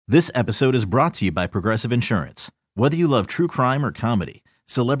This episode is brought to you by Progressive Insurance. Whether you love true crime or comedy,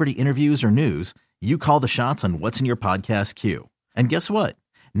 celebrity interviews or news, you call the shots on what's in your podcast queue. And guess what?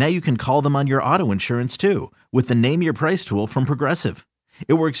 Now you can call them on your auto insurance too with the Name Your Price tool from Progressive.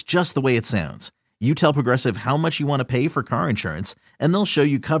 It works just the way it sounds. You tell Progressive how much you want to pay for car insurance, and they'll show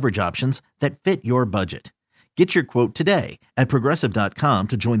you coverage options that fit your budget. Get your quote today at Progressive.com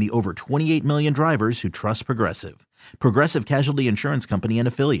to join the over 28 million drivers who trust Progressive. Progressive Casualty Insurance Company and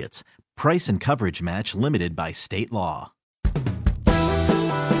Affiliates. Price and coverage match limited by state law.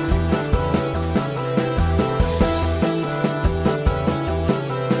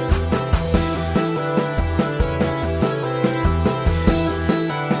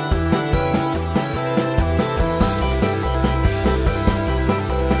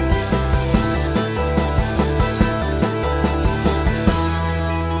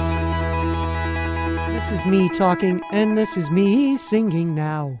 This is me talking, and this is me singing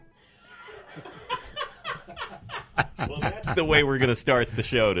now. Well, that's the way we're going to start the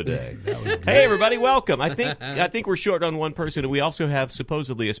show today. Hey, everybody, welcome. I think we're short on one person, and we also have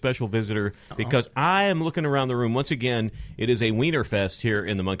supposedly a special visitor because I am looking around the room. Once again, it is a Wiener Fest here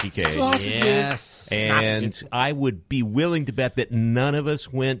in the Monkey Cage. Sausages. Yes. And I would be willing to bet that none of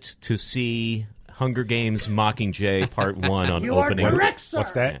us went to see Hunger Games Mockingjay Part 1 on You are opening. correct, sir.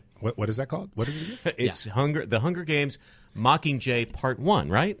 What's that? What is that called? What is it again? It's the Hunger Games Mockingjay Part 1,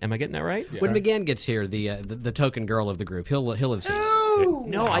 right? Am I getting that right? When McGann gets here, the token girl of the group, he'll have seen it.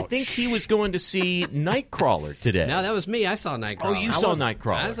 No, I think he was going to see Nightcrawler today. No, that was me. I saw Nightcrawler. Oh, you saw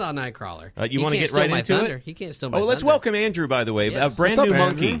Nightcrawler. I saw Nightcrawler. You want to can't get steal right my into thunder. it? He can't steal my let's thunder. welcome Andrew, by the way. Yes. A brand What's new up,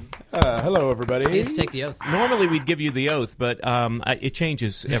 monkey. Andrew? Hello, everybody. He needs to take the oath. Normally we'd give you the oath, but it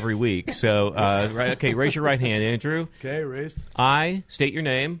changes every week. So, okay, raise your right hand, Andrew. Okay, raised. I state your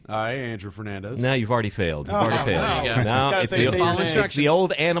name. I, Andrew Fernandez. No, you've already failed. You've already failed. there you go. No, Gotta it's say the, state your name. it's the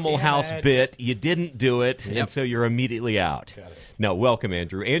old Animal House it. bit. You didn't do it, Yep. and so you're immediately out. No, welcome,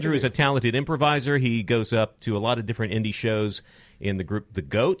 Andrew. Andrew is a talented improviser. He goes up to a lot of different indie shows in the group The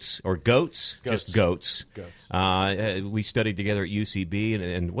Goats, or Goats. Just Goats. We studied together at UCB,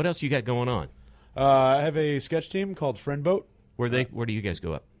 and what else you got going on? I have a sketch team called Friend Boat. Where do you guys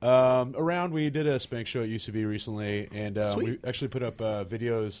go up? Around, we did a Spank show at UCB recently, and we Sweet. actually put up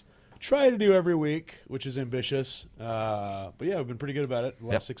videos. Try to do every week, which is ambitious. But yeah, we've been pretty good about it the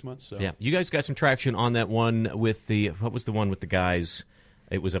last 6 months. So. Yeah, you guys got some traction on that one with what was the one with the guys?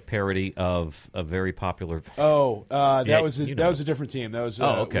 It was a parody of a very popular. Oh, that Yeah, was you know. that was a different team. That was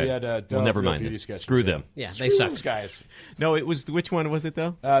okay. We had Well, Dove never Real mind. Beauty Then. sketches. Screw them. Yeah, Screw they suck. those guys. No, it was which one was it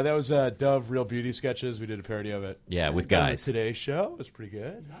though? That was Dove Real Beauty sketches. We did a parody of it. Yeah, with Done on guys. Today's show it was pretty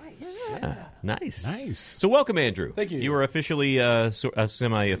good. Nice. Nice. So welcome, Andrew. Thank you. You were officially a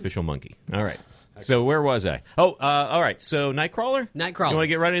semi-official monkey. All right. So where was I? Oh, all right. So Nightcrawler. Nightcrawler. You want to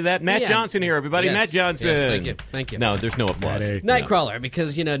get right into that? Matt Yeah. Johnson here, everybody. Yes. Matt Johnson. Yes, thank you. Thank you. No, there's no applause. Daddy. No. Nightcrawler,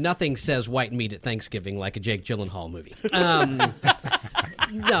 because, nothing says white meat at Thanksgiving like a Jake Gyllenhaal movie.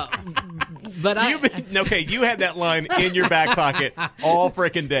 No, but You had that line in your back pocket all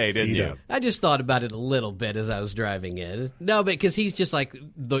freaking day, didn't Teed you? up. I just thought about it a little bit as I was driving in. No, because he's just like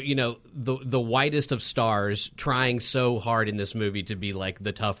the whitest of stars, trying so hard in this movie to be like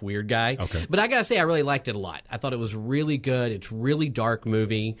the tough weird guy. Okay. But I gotta say, I really liked it a lot. I thought it was really good. It's a really dark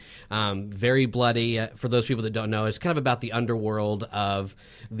movie, very bloody. For those people that don't know, it's kind of about the underworld of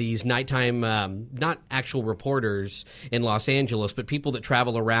these nighttime, not actual reporters in Los Angeles, but people that travel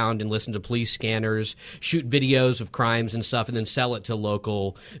around and listen to police scanners, shoot videos of crimes and stuff, and then sell it to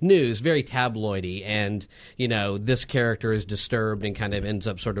local news. Very tabloidy. And, this character is disturbed and kind of ends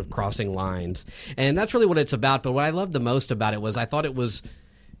up sort of crossing lines. And that's really what it's about. But what I loved the most about it was I thought it was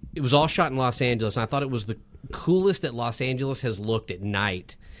all shot in Los Angeles, and I thought it was the coolest that Los Angeles has looked at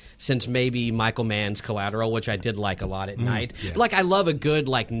night since maybe Michael Mann's Collateral, which I did like a lot at night. yeah. Like, I love a good,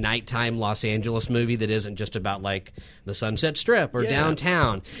 nighttime Los Angeles movie that isn't just about, the Sunset Strip or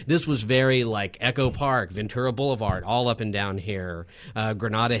downtown. This was very, Echo Park, Ventura Boulevard, all up and down here,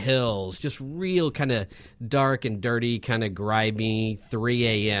 Granada Hills, just real kind of dark and dirty, kind of grimy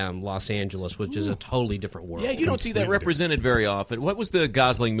 3 a.m. Los Angeles, which is a totally different world. Yeah, you don't see that represented very often. What was the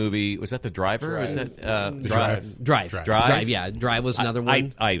Gosling movie? Was that The Driver? Was that Drive. Drive, yeah. Drive was another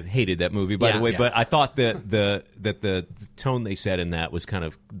one. I hated that movie, by Yeah. the way, Yeah. but I thought that the tone they set in that was kind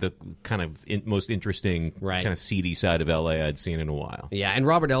of the most interesting, Right. kind of seedy side of LA I'd seen in a while. Yeah, and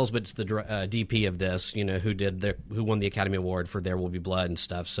Robert Elsbeth's the DP of this, who won the Academy Award for There Will Be Blood and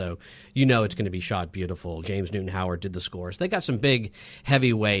stuff. So it's going to be shot beautiful. James Newton Howard did the scores. They got some big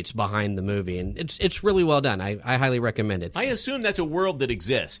heavyweights behind the movie, and it's really well done. I highly recommend it. I assume that's a world that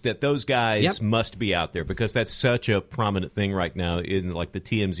exists, that those guys Yep. must be out there because that's such a prominent thing right now in the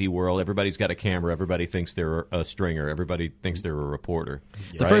TMZ world. Everybody's got a camera. Everybody thinks they're a stringer. Everybody thinks they're a reporter.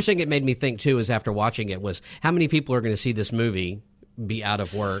 The first thing it made me think, too, is after watching it was how many people are going to see this movie, be out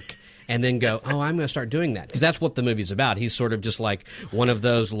of work, and then go, oh, I'm going to start doing that. Because that's what the movie's about. He's sort of just like one of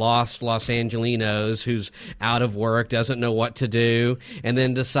those lost Los Angelinos who's out of work, doesn't know what to do, and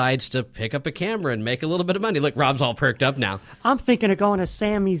then decides to pick up a camera and make a little bit of money. Look, Rob's all perked up now. I'm thinking of going to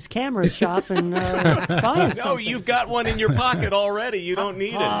Sammy's camera shop and buying something. No, you've got one in your pocket already. You don't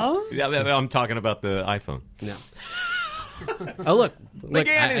need it. Yeah, I'm talking about the iPhone. No. Oh, look.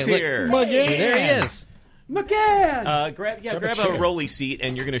 McGann is here. There he is. McGann! Grab a rolly seat,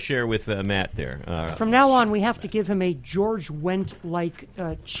 and you're going to share with Matt there. From now on, we have to give him a George Wendt-like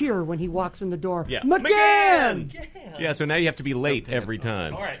cheer when he walks in the door. Yeah. McGann! Yeah, so now you have to be every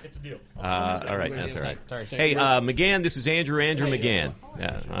time. All right, it's a deal. All right, that's all right. Sorry. Hey, McGann, this is Andrew McGann.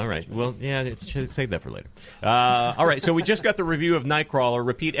 All right. Well, yeah, save that for later. All right, so we just got the review of Nightcrawler.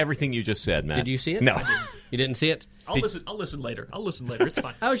 Repeat everything you just said, Matt. Did you see it? No. You didn't see it? I'll listen later. It's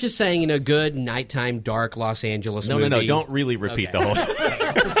fine. I was just saying, good nighttime, dark Los Angeles movie. No. Don't really repeat the whole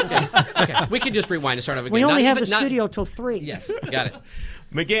thing. Okay. We can just rewind and start over again. We only have the studio till 3. Yes, got it.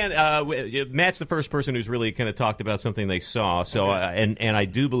 McGann, Matt's the first person who's really kind of talked about something they saw. So, and I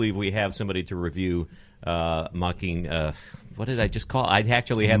do believe we have somebody to review Mocking. What did I just call it? I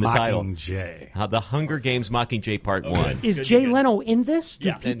actually had the title. Mockingjay. The Hunger Games Mockingjay Part 1. Is Jay Leno in this?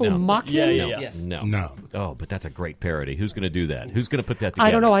 Do people No. mock him? Yes. No. Oh, but that's a great parody. Who's going to do that? Who's going to put that together?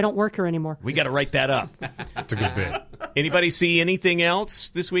 I don't know. I don't work here anymore. We got to write that up. It's a good bit. Anybody see anything else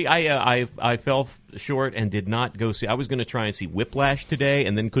this week? I fell short and did not go see. I was going to try and see Whiplash today,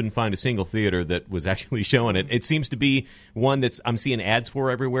 and then couldn't find a single theater that was actually showing it. It seems to be one I'm seeing ads for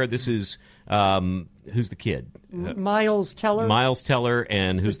everywhere. This is who's the kid? Miles Teller. Miles Teller,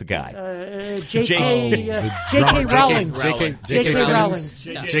 and who's the guy? J.K. Rowling. J.K. Simmons.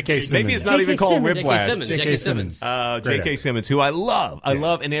 J.K. Simmons. Maybe it's not even called Whiplash. J.K. Simmons. J.K. Simmons, who I love. I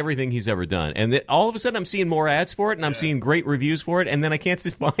love in everything he's ever done. And all of a sudden I'm seeing more ads for it, and I'm seeing great reviews for it, and then I can't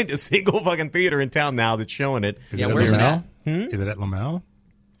find a single fucking theater in town now that's showing it. Is it at where's Lamel? Is it at Lamel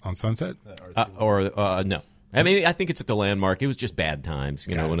on Sunset? No. I mean, I think it's at the Landmark. It was just bad times,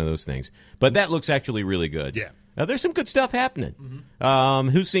 one of those things. But that looks actually really good. Yeah. There's some good stuff happening.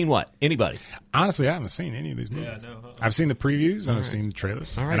 Who's seen what? Anybody? Honestly, I haven't seen any of these movies. I've seen the previews and I've seen the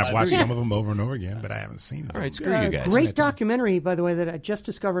trailers. All right. And I've watched some of them over and over again, but I haven't seen them. All right, screw you guys. Great documentary, by the way, that I just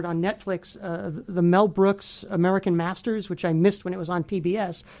discovered on Netflix, the Mel Brooks American Masters, which I missed when it was on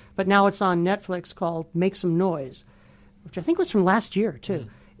PBS, but now it's on Netflix, called Make Some Noise, which I think was from last year, too.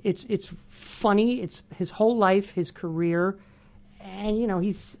 It's funny. It's his whole life, his career, and,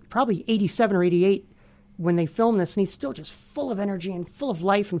 he's probably 87 or 88 when they filmed this, and he's still just full of energy and full of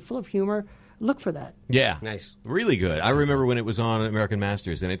life and full of humor. Look for that. Yeah, nice, really good. I remember when it was on American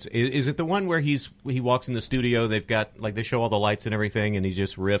Masters, and is it the one where he walks in the studio? They've got they show all the lights and everything, and he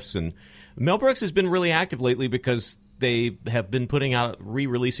just riffs. And Mel Brooks has been really active lately because they have been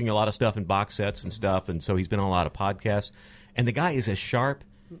re-releasing a lot of stuff in box sets and stuff, and so he's been on a lot of podcasts. And the guy is as sharp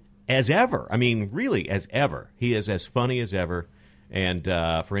as ever. I mean, really, as ever. He is as funny as ever. And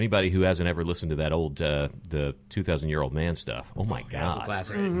for anybody who hasn't ever listened to that old, the 2,000-Year-Old Man stuff, oh my God.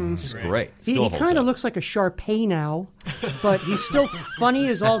 Classic. It's just great. He kind of looks like a Shar-Pei now, but he's still funny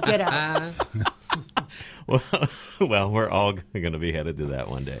as all get out. Well, we're all going to be headed to that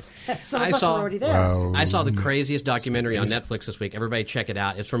one day. Some of us are already there. I saw the craziest documentary on Netflix this week. Everybody check it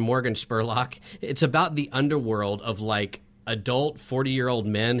out. It's from Morgan Spurlock. It's about the underworld of adult 40-year-old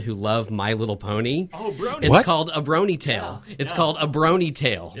men who love My Little Pony. Oh, Brony. It's called a Brony Tale. It's called a Brony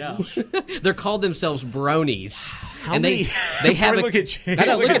Tale. Yeah. They're called themselves Bronies. They have look at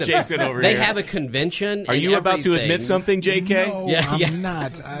Jason over They here. have a convention. Are you about to admit something, JK? No, I'm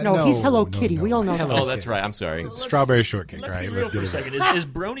not. No, he's Hello Kitty. We all know that. Oh, that's right. I'm sorry. Strawberry shortcake, Let's right? be real Let's for a get it. second. Is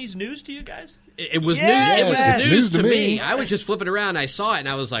Bronies news to you guys? It was Yes, news it's to me. I was just flipping around. I saw it, and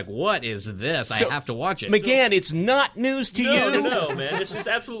I was like, what is this? I have to watch it. McGann, it's not news to you. No, man. It's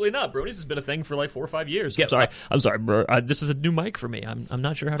absolutely not. Bronies has been a thing for 4 or 5 years. Yeah, I'm sorry, bro. This is a new mic for me. I'm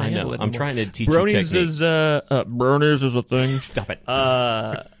not sure how to handle it. I'm trying to teach Bronies you technique. Bronies is a thing. Stop it.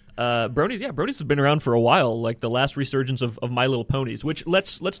 Bronies has been around for a while, like the last resurgence of My Little Ponies, which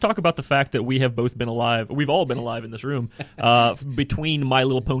let's talk about the fact that we have both been alive. We've all been alive in this room between My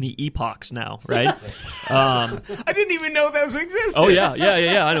Little Pony epochs now, right? I didn't even know those existed. Oh, yeah.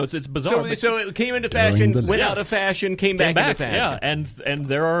 I know, it's bizarre. So it came into fashion, went out of fashion, came back into fashion. Yeah, and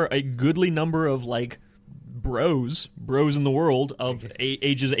there are a goodly number of, bros in the world of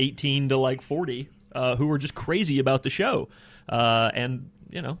ages 18 to, 40 who are just crazy about the show. And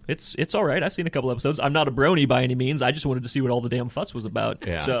it's all right. I've seen a couple episodes. I'm not a brony by any means. I just wanted to see what all the damn fuss was about.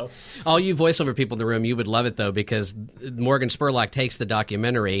 Yeah. So, all you voiceover people in the room, you would love it though, because Morgan Spurlock takes the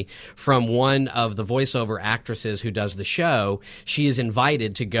documentary from one of the voiceover actresses who does the show. She is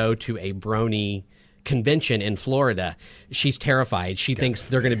invited to go to a brony convention in Florida. She's terrified. She thinks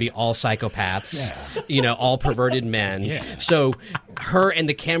they're going to be all psychopaths, all perverted men. Yeah. So her and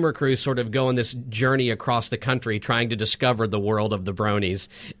the camera crew sort of go on this journey across the country trying to discover the world of the bronies.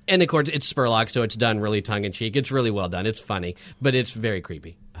 And of course, it's Spurlock, so it's done really tongue-in-cheek. It's really well done. It's funny, but it's very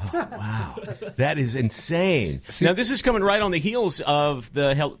creepy. Oh, wow. That is insane. Now, this is coming right on the heels of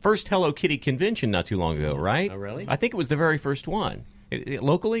the first Hello Kitty convention not too long ago, right? Oh, really? I think it was the very first one.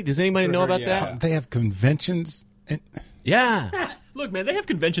 Locally? Does anybody know about that? They have conventions. Yeah. look, man, they have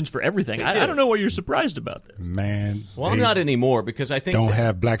conventions for everything. I don't know what you're surprised about this. Man. Well, I'm not anymore because I think don't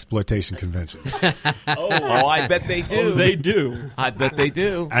have blaxploitation conventions. Oh, I bet they do. Oh, they do. I bet they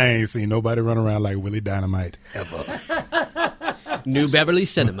do. I ain't seen nobody run around like Willie Dynamite ever. New Beverly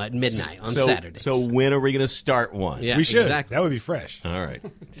Cinema at midnight on Saturdays. So when are we going to start one? Yeah, We should. exactly. That would be fresh. All right.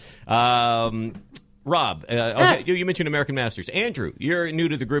 Rob, okay, you mentioned American Masters. Andrew, you're new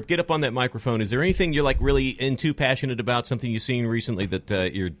to the group. Get up on that microphone. Is there anything you're like really into, passionate about, something you've seen recently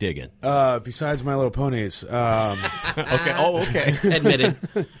that you're digging? Besides My Little Ponies. Okay. Oh, okay. Admitted.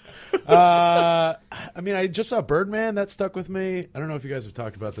 I mean, I just saw Birdman. That stuck with me. I don't know if you guys have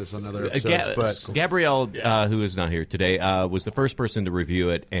talked about this on other episodes, but Gabrielle, who is not here today, was the first person to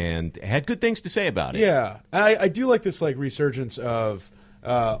review it and had good things to say about it. yeah, I do like this like resurgence of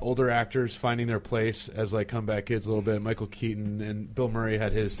older actors finding their place as like comeback kids a little bit. Michael Keaton and Bill Murray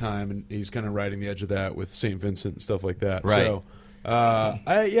had his time, and he's kind of riding the edge of that with St. Vincent and stuff like that. Right. So,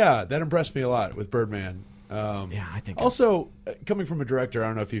 that impressed me a lot with Birdman. I think also coming from a director, I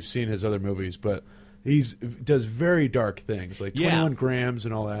don't know if you've seen his other movies, but does very dark things like 21 Grams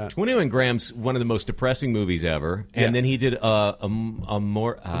and all that. 21 Grams, one of the most depressing movies ever, and then he did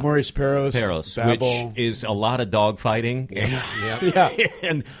Maurice Paros, Babel. which is a lot of dog fighting. Yeah.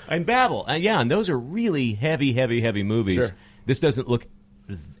 and Babel, and those are really heavy movies. Sure. This doesn't look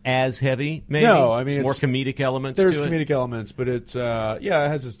as heavy, maybe. No, I mean more it's, comedic elements. There's to comedic elements, but it's it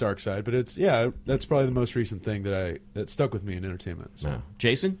has its dark side. But it's that's probably the most recent thing that stuck with me in entertainment. So. No.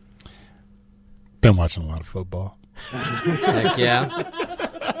 Jason, Been watching a lot of football. Heck yeah.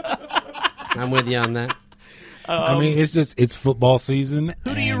 I'm with you on that. I mean, it's football season.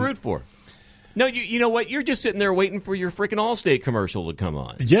 who do you root for? No, you know what? You're just sitting there waiting for your freaking Allstate commercial to come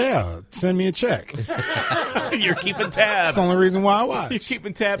on. Yeah, send me a check. You're keeping tabs. That's the only reason why I watch. You're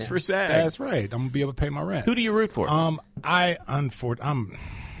keeping tabs for SAG. That's right. I'm gonna be able to pay my rent. Who do you root for? I'm a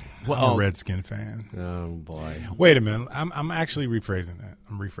Redskin fan. Oh, boy. Wait a minute. I'm actually rephrasing that.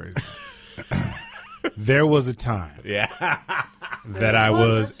 I'm rephrasing that. There was a time that I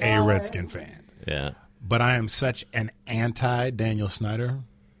was a Redskin fan. Yeah. But I am such an anti-Daniel Snyder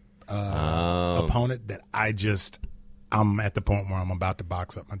opponent that I'm at the point where I'm about to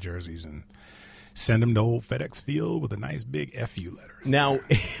box up my jerseys and send them to old FedEx Field with a nice big FU letter. Now,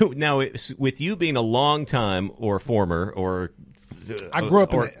 with you being a long time or former or I grew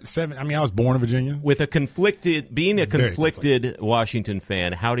up in the 70s. I mean, I was born in Virginia. With a conflicted Washington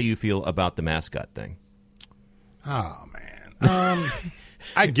fan, how do you feel about the mascot thing? Oh, man.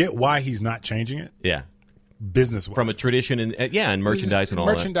 I get why he's not changing it. Yeah. Business-wise. From a tradition and merchandise and all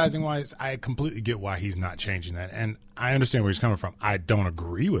that. Merchandising-wise, I completely get why he's not changing that. And I understand where he's coming from. I don't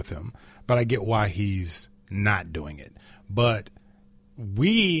agree with him, but I get why he's not doing it. But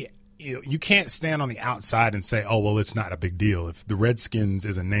you can't stand on the outside and say, oh, well, it's not a big deal. If the Redskins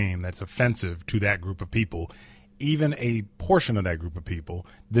is a name that's offensive to that group of people, even a portion of that group of people,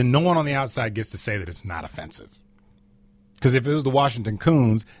 then no one on the outside gets to say that it's not offensive. Because if it was the Washington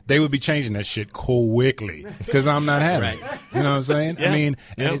Coons, they would be changing that shit quickly because I'm not having it. You know what I'm saying? Yeah. I mean,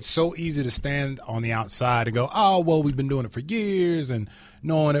 and it's so easy to stand on the outside and go, oh, well, we've been doing it for years and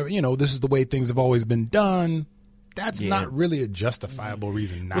no one ever, this is the way things have always been done. That's not really a justifiable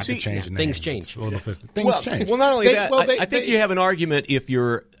reason not to change the name. Things change. It's a little Things change. Well, not only that, I think you have an argument if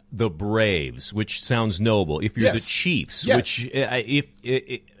you're the Braves, which sounds noble. If you're the Chiefs, which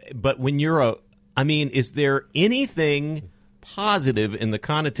but when you're is there anything positive in the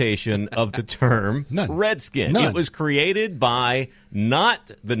connotation of the term Redskin? None. It was created by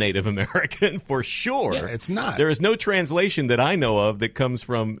not the Native American for sure. Yeah, it's not. There is no translation that I know of that comes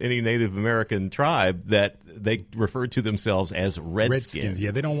from any Native American tribe that they refer to themselves as Redskins.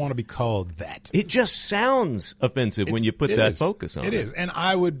 Yeah, they don't want to be called that. It just sounds offensive when you put that focus on it. It is. And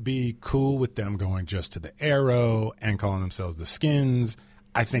I would be cool with them going just to the Arrow and calling themselves the Skins.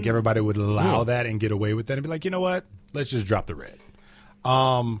 I think everybody would allow that and get away with that and be like, you know what? Let's just drop the red.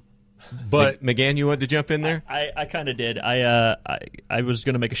 But McGann, you wanted to jump in there? I kind of did. I was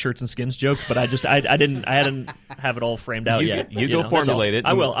going to make a shirts and skins joke, but I hadn't have it all framed out yet. You go formulate it.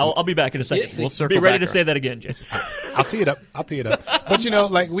 I will. I'll be back in a second. We'll circle be ready back to say that again, Jason. I'll tee it up.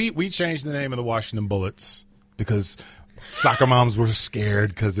 But like we changed the name of the Washington Bullets because soccer moms were scared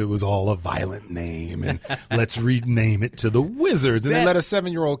because it was all a violent name, and let's rename it to the Wizards. And they let a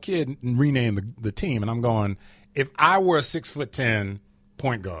 7-year-old kid rename the team. And I'm going, if I were a 6'10"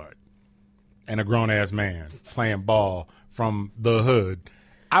 point guard and a grown ass man playing ball from the hood,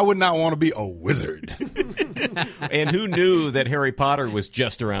 I would not want to be a wizard. And who knew that Harry Potter was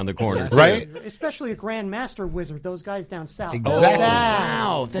just around the corner? Right? Especially a Grand Master wizard, those guys down south. Exactly.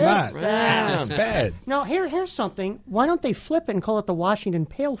 Wow, It's not. bad. It's bad. Now, here's something. Why don't they flip it and call it the Washington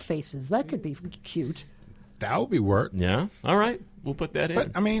Pale Faces? That could be cute. That would be work. Yeah. All right. We'll put that in.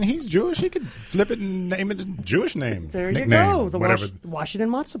 But, I mean, he's Jewish. He could flip it and name it a Jewish name. There you nickname, go. The whatever. Washington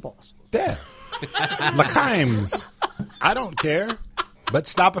Matzo Balls. Yeah. L'chaims. I don't care. But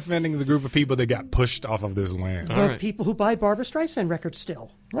stop offending the group of people that got pushed off of this land. The people who buy Barbra Streisand records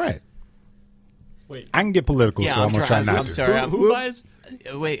still. Right. Wait. I can get political, yeah, so I'm going to try not I'm to. sorry. Who buys?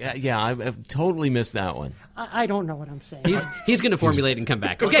 Wait. Yeah, I've totally missed that one. I don't know what I'm saying. He's going to formulate and come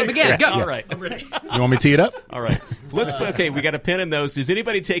back. Okay, McGann, go. All right. I'm ready. You want me to tee it up? All right. Okay, we got a pen in those. Is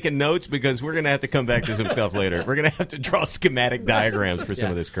anybody taking notes? Because we're going to have to come back to some stuff later. We're going to have to draw schematic diagrams for some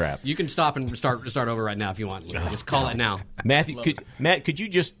of this crap. You can stop and start over right now if you want. Just call it now. Matthew, could you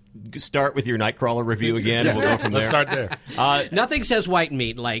just start with your Nightcrawler review again? And we'll go from there. Let's start there. Nothing says white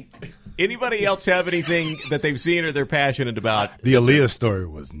meat like Anybody else have anything that they've seen or they're passionate about? The Aaliyah story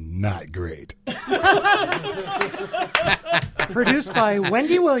was not great. Produced by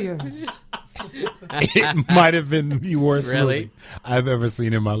Wendy Williams. It might have been the worst Really? movie I've ever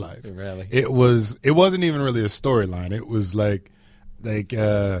seen in my life. Really? It wasn't even really a storyline. It was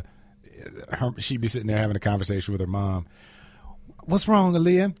she'd be sitting there having a conversation with her mom. What's wrong,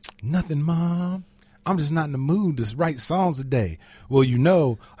 Aaliyah? Nothing, Mom. I'm just not in the mood to write songs today. Well,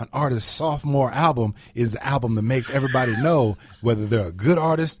 an artist's sophomore album is the album that makes everybody know whether they're a good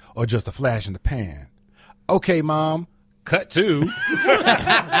artist or just a flash in the pan. Okay, Mom. Cut to.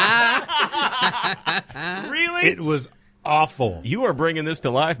 Really? It was awful. You are bringing this to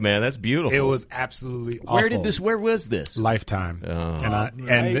life, man. That's beautiful. It was absolutely awful. Where was this? Lifetime. Oh.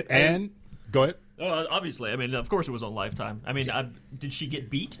 And go ahead. Oh, obviously. I mean, of course it was on Lifetime. I mean, did she get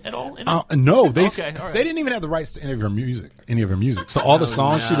beat at all? No, they Okay, all right. they didn't even have the rights to any of her music. So all the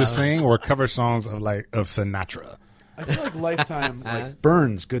songs she was singing were cover songs of Sinatra. I feel like Lifetime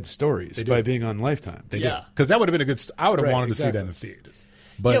burns good stories by being on Lifetime. They Yeah. did, because that would have been a good. I would have Right, wanted to see exactly. that in the theaters.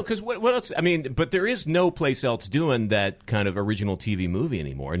 But Because what else? I mean, but there is no place else doing that kind of original TV movie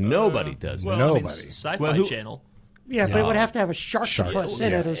anymore. Nobody does. Well, that. I mean, Nobody. Sci-Fi Well, who- Channel. Yeah, but it would have to have a sharktopus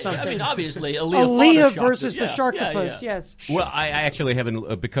in it or something. I mean, obviously, Aaliyah Aaliyah photoshopped versus it. the Yeah, sharktopus, yeah. yes. Well, I actually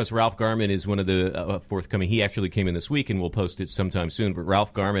haven't because Ralph Garman is one of the forthcoming. He actually came in this week, and we'll post it sometime soon. But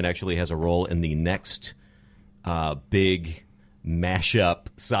Ralph Garman actually has a role in the next big mashup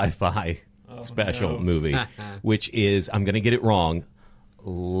sci-fi special movie, which is, I'm going to get it wrong,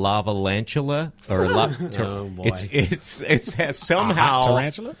 Lavalantula or Oh, boy. it has somehow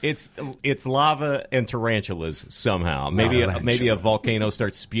tarantula? It's lava and tarantulas somehow. Maybe a volcano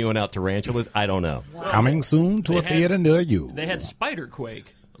starts spewing out tarantulas. I don't know. coming soon to a theater near you. They had Spiderquake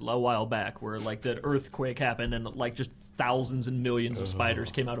a while back, where like the earthquake happened and like just thousands and millions of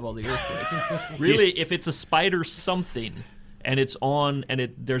spiders came out of all the earthquakes. Really, if it's a spider something and it's on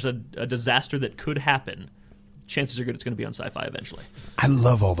and there's a disaster that could happen, chances are good it's going to be on Sci-Fi eventually. I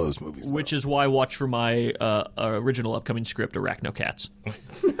love all those movies. Which is why watch for my original upcoming script, Arachnocats.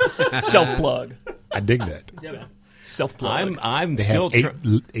 Self-plug. I dig that. Yeah, man. Self-plug. I'm They still have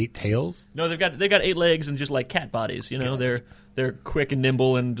eight tails. No, they got 8 legs and just like cat bodies. You know, they're quick and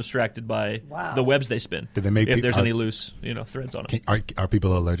nimble and distracted by the webs they spin. Did they make if pe- there's are- any loose threads on them? Are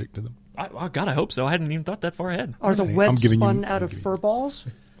people allergic to them? Oh God, I hope so. I hadn't even thought that far ahead. Are the I'm webs giving you- spun out I'm of giving fur balls?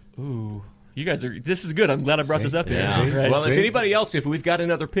 You guys are. This is good. I'm glad I brought this up. Yeah. Here. Right. Well, if anybody else, if we've got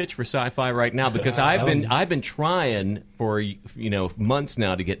another pitch for Sci-Fi right now, because I've been trying for months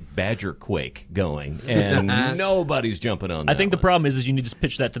now to get Badger Quake going, and nobody's jumping on that. I think the one. problem is you need to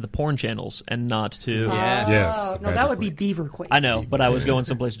pitch that to the porn channels and not to. Yes. No, that would be Beaver Quake. I know, but I was going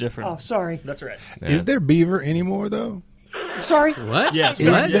someplace different. Oh, sorry. That's right. Is there beaver anymore though? Sorry. What? Yes. Is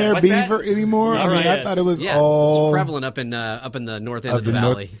there What's that? beaver anymore? I mean, I Yes. thought it was Yeah, all it's prevalent up in the north end of the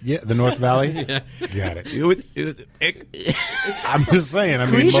valley. the North Valley. Got it. It- I'm just saying. I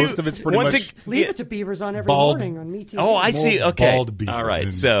mean, Please. most of it's pretty Once much. Leave it to beavers on every Bald- morning on Me Too. Oh, I see. Okay. bald beaver All right.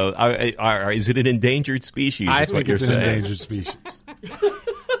 than- So, is it an endangered species? I is what think you're it's an saying. endangered species.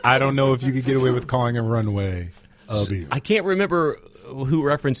 I don't know if you could get away with calling a runway a beaver. I can't remember who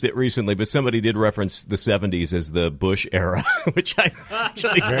referenced it recently, but somebody did reference the 70s as the Bush era, which I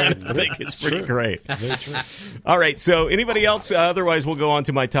actually kind of think is pretty great. Very true. All right, so anybody else? Otherwise, we'll go on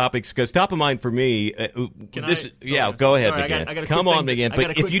to my topics, because top of mind for me, Can this. I- Yeah, go ahead, Sorry, McGann. I got a Come quick on, thing- McGann. I got But a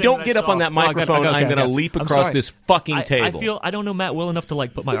if quick you thing don't that get I up on saw. that No, I got- microphone, okay, I'm going to okay. leap I'm across sorry. this fucking table. I don't know Matt well enough to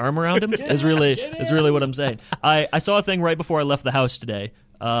like put my arm around him. Is really what I'm saying. I saw a thing right before I left the house today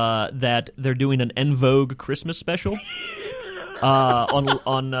that they're doing an En Vogue Christmas special.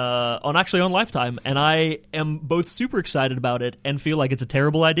 On actually on Lifetime, and I am both super excited about it and feel like it's a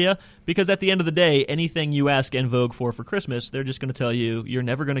terrible idea, because at the end of the day, anything you ask En Vogue for Christmas, they're just going to tell you you're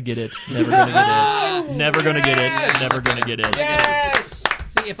never going to get it, never going to get it, never going to get it, never going to get it.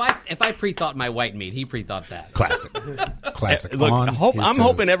 See, if I pre-thought my white meat, he pre-thought that. Classic. Classic. Look, on I'm his toes.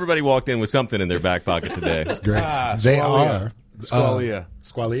 hoping everybody walked in with something in their back pocket today. It's great. Ah, They Squalia. are. Squalia.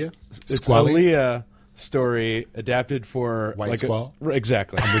 Squalia? It's Squalia? Aaliyah story adapted for White like Squall?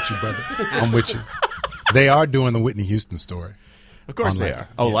 Exactly. I'm with you, brother. I'm with you. They are doing the Whitney Houston story. Of course On they Lifetime.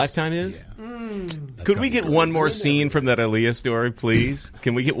 are. Oh, Yes. Lifetime is? Yeah. Could gonna we be get great. one more scene from that Aaliyah story, please?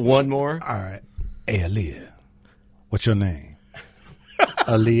 Can we get one more? All right. Hey, Aaliyah. What's your name?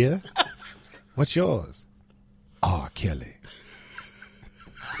 Aaliyah. What's yours? R. Kelly.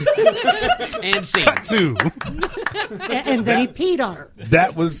 And scene. Two. And then he peed on her.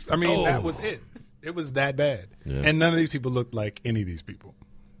 That was, I mean, that was it. It was that bad. And none of these people looked like any of these people.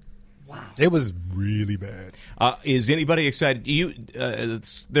 Wow. It was really bad. Is anybody excited?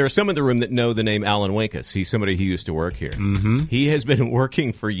 There are some in the room that know the name Alan Winkus. He's somebody who used to work here. Mm-hmm. He has been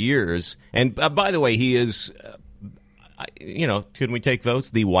working for years. And by the way, he is, couldn't we take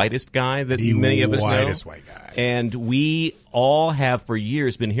votes? The whitest guy that The many of us know. whitest white guy. And we all have for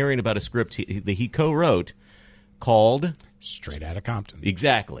years been hearing about a script that he co-wrote called, Straight out of Compton.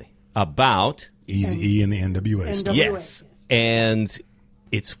 exactly, about, Eazy-E and the NWA stuff. NWA. yes. And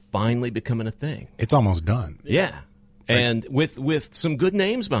it's finally becoming a thing. It's almost done. Yeah. And with some good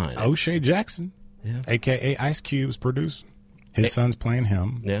names behind it. O'Shea Jackson, a.k.a. Ice Cube's producing. His son's playing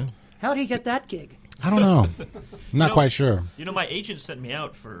him. Yeah. How'd he get that gig? I don't know. Not quite sure. You know, my agent sent me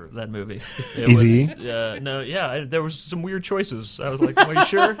out for that movie. Easy? There was some weird choices. I was like, "Are you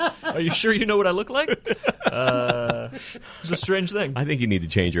sure? Are you sure you know what I look like?" It's a strange thing. I think you need to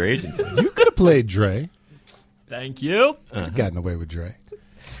change your agency. You could have played Dre. Thank you. Gotten away with Dre.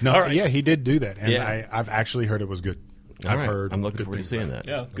 No, yeah, he did do that. And Yeah. I've actually heard it was good. All I've right. heard I'm looking good forward to things seeing about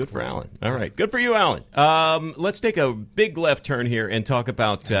that. it. Yeah, Good for Alan. All right. Good for you, Alan. Let's take a big left turn here and talk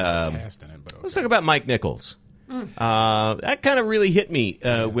about Cast in it, but let's okay. talk about Mike Nichols. That kind of really hit me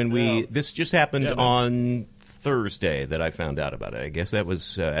when this just happened Yeah, man. on Thursday that I found out about it. I guess that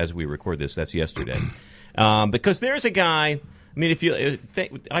was as we record this. That's yesterday. Because there's a guy. I mean, if you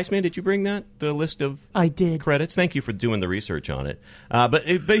Iceman, did you bring the list of I did. credits? Thank you for doing the research on it. But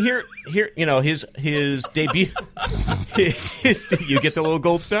here, his debut. You get the little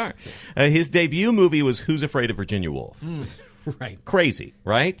gold star. His debut movie was Who's Afraid of Virginia Woolf. Right. Crazy,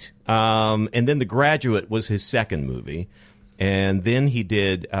 right? And then The Graduate was his second movie. And then he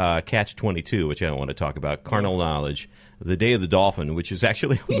did Catch-22, which I don't want to talk about, Carnal Knowledge, The Day of the Dolphin, which is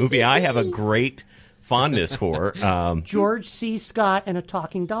actually a movie I have a great fondness for. George C. Scott and a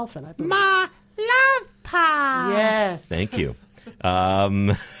talking dolphin, I believe. Ma love pa. Yes. Thank you.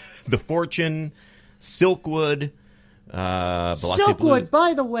 The Fortune, Silkwood, Biloxi Silkwood, Blues.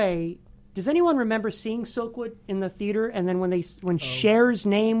 by the way, does anyone remember seeing Silkwood in the theater? And then when Cher's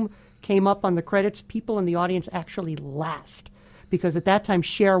name came up on the credits, people in the audience actually laughed because at that time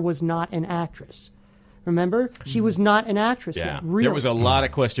Cher was not an actress. Remember, she was not an actress. Yeah, yet, really. there was a lot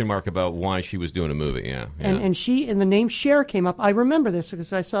of question mark about why she was doing a movie. Yeah, And the name Cher came up. I remember this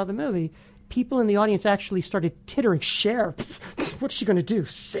because I saw the movie. People in the audience actually started tittering. Cher, what's she going to do?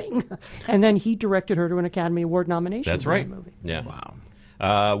 Sing? And then he directed her to an Academy Award nomination. that's for right. that movie. Yeah.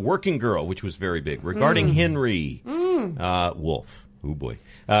 Wow. Working Girl, which was very big, regarding Henry Wolf. Oh boy.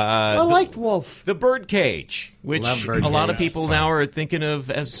 I liked Wolf. The Birdcage, which Love a lot of Birdcage. people now are thinking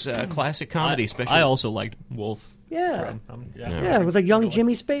of as classic comedy, especially I also liked Wolf. Yeah. Yeah. Yeah, with a young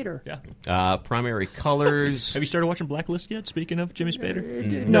Jimmy Spader. Yeah. Primary Colors. Have you started watching Blacklist yet? Speaking of Jimmy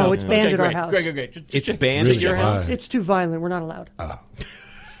Spader. No, it's banned Okay, at our great. house. Great. Just It's check. banned Really at your good. house? Why? It's too violent. We're not allowed.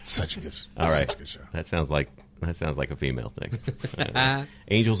 Such a good, All such right. a good show. That sounds like That sounds like a female thing.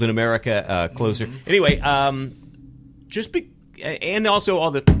 Angels in America, Closer. Anyway, and also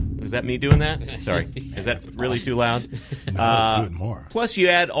all the... Is that me doing that? Sorry. Is that really too loud? No, do it more. Plus, you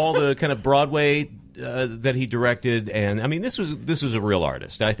add all the kind of Broadway that he directed, and I mean, this was a real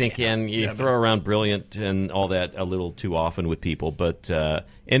artist, I think. And you throw around brilliant and all that a little too often with people, but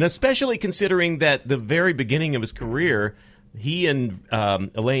and especially considering that the very beginning of his career, he and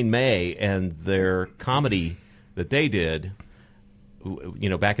Elaine May and their comedy that they did. You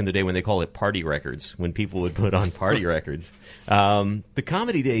know, back in the day when they called it party records, when people would put on party records, the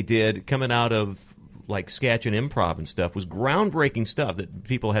comedy they did coming out of like sketch and improv and stuff was groundbreaking stuff that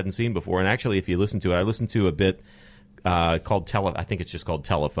people hadn't seen before. And actually, if you listen to it, I listened to a bit called I think it's just called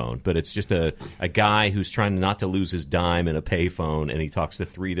Telephone, but it's just a guy who's trying not to lose his dime in a payphone, and he talks to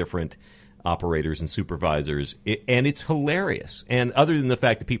 3 different operators and supervisors, and it's hilarious. And other than the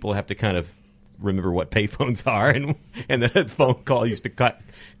fact that people have to kind of remember what payphones are, and that phone call used to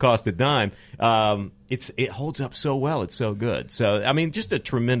cost a dime. It holds up so well. It's so good. So I mean, just a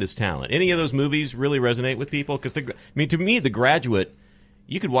tremendous talent. Any of those movies really resonate with people? Because to me, The Graduate,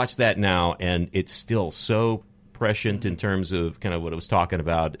 you could watch that now, and it's still so prescient in terms of kind of what I was talking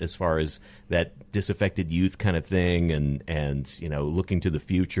about as far as that disaffected youth kind of thing, and you know, looking to the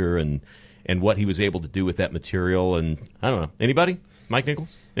future and what he was able to do with that material. And I don't know, anybody? Mike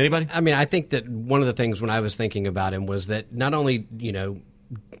Nichols? Anybody? I mean, I think that one of the things when I was thinking about him was that not only, you know,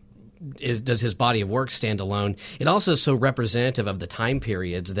 does his body of work stand alone, it also is so representative of the time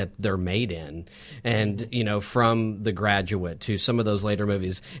periods that they're made in. And, you know, from The Graduate to some of those later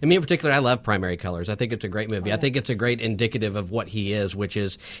movies. And me in particular, I love Primary Colors. I think it's a great movie. I think it's a great indicative of what he is, which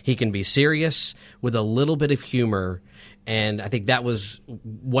is he can be serious with a little bit of humor. And I think that was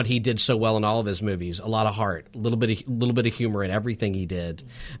what he did so well in all of his movies. A lot of heart, a little bit of humor in everything he did.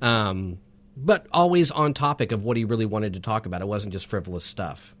 But always on topic of what he really wanted to talk about. It wasn't just frivolous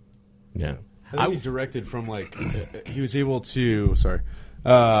stuff. Yeah. I think he directed from like he was able to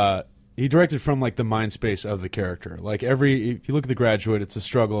he directed from like the mind space of the character. Like if you look at The Graduate, it's a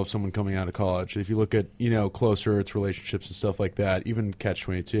struggle of someone coming out of college. If you look at, you know, Closer, it's relationships and stuff like that. Even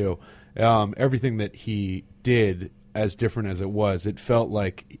Catch-22, everything that he did, as different as it was, it felt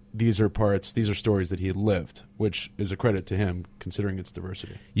like these are stories that he had lived, which is a credit to him considering its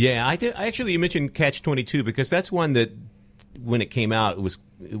diversity. Yeah, actually, you mentioned Catch-22 because that's one that when it came out,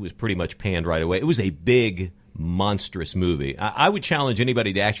 it was pretty much panned right away. It was a big, monstrous movie. I would challenge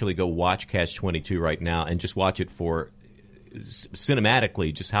anybody to actually go watch Catch-22 right now and just watch it for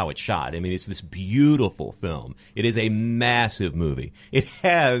cinematically just how it's shot. I mean, it's this beautiful film. It is a massive movie. It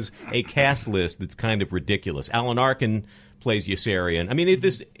has a cast list that's kind of ridiculous. Alan Arkin plays Yossarian. I mean,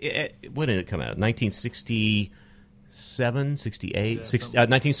 when did it come out? 1967, 68,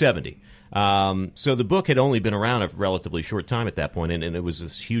 1970. So the book had only been around a relatively short time at that point, and it was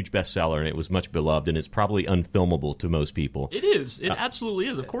this huge bestseller, and it was much beloved, and it's probably unfilmable to most people. It is. It absolutely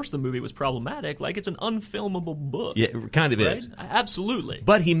is. Of course the movie was problematic. Like, it's an unfilmable book. Yeah, it kind of right? is. Absolutely.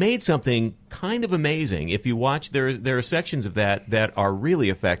 But he made something kind of amazing. If you watch, there are sections of that are really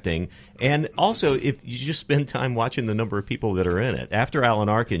affecting. And also, if you just spend time watching the number of people that are in it. After Alan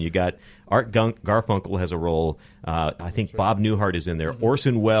Arkin, you got Art Garfunkel has a role. I think Bob Newhart is in there.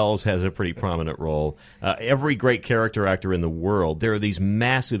 Orson Welles has a pretty prominent role. Every great character actor in the world. There are these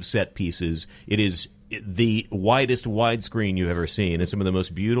massive set pieces. It is the widest widescreen you've ever seen, and some of the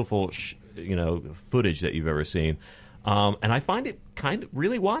most beautiful, footage that you've ever seen. And I find it kind of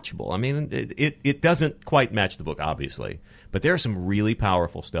really watchable. I mean, it doesn't quite match the book, obviously, but there's some really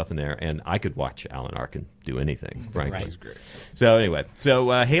powerful stuff in there, and I could watch Alan Arkin do anything, frankly. Right. Great. So anyway,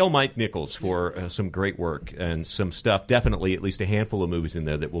 hail Mike Nichols for some great work and some stuff, definitely at least a handful of movies in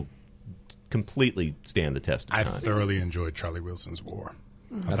there that will completely stand the test of I time. thoroughly enjoyed Charlie Wilson's War.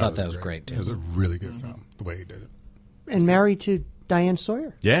 I thought that was great, too. It was a really good film, the way he did it. And married to Diane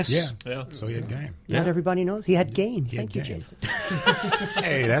Sawyer. Yes. Yeah. So he had game. Not everybody knows. He had game. He had Thank you, game. Jason.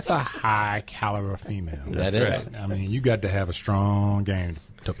 Hey, that's a high caliber female. That is. right. I mean, you got to have a strong game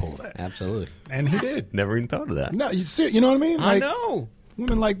to pull that. Absolutely. And he did. Never even thought of that. No, you know what I mean? I know.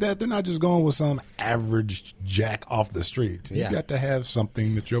 Women like that, they're not just going with some average jack off the street. You Yeah. got to have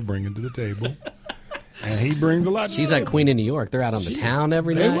something that you're bringing to the table. And he brings a lot. She's like Queen of New York. They're out on the town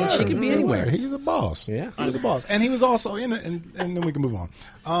every They night. were. She could be They anywhere. were. He was a boss. Yeah. He was a boss. And he was also in it, and then we can move on.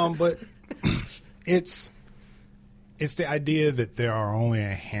 But it's the idea that there are only a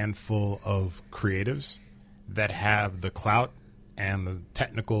handful of creatives that have the clout and the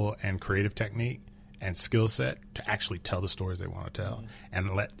technical and creative technique and skill set to actually tell the stories they want to tell,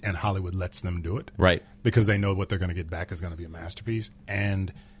 and Hollywood lets them do it. Right. Because they know what they're going to get back is going to be a masterpiece.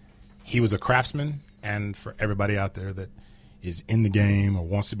 And he was a craftsman, And for everybody out there that is in the game or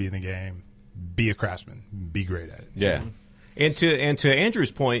wants to be in the game, be a craftsman. Be great at it. Yeah. And to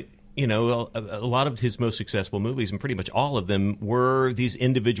Andrew's point, you know, a lot of his most successful movies, and pretty much all of them, were these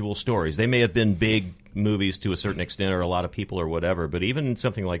individual stories. They may have been big movies to a certain extent, or a lot of people, or whatever. But even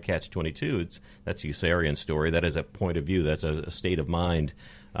something like Catch-22, that's a Yossarian story. That is a point of view. That's a state of mind.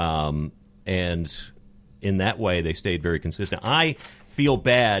 And in that way, they stayed very consistent. I feel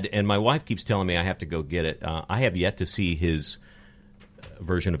bad, and my wife keeps telling me I have to go get it. I have yet to see his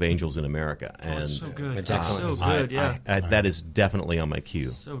version of Angels in America, and so good. excellent. So good, yeah. that is definitely on my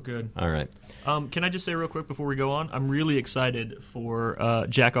queue. So good. All right. Can I just say real quick before we go on, I'm really excited for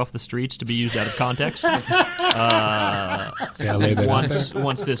Jack Off the Streets to be used out of context See how I laid that out there?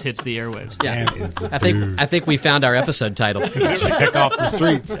 once this hits the airwaves. Yeah. Man is the I dude. think we found our episode title. Check off the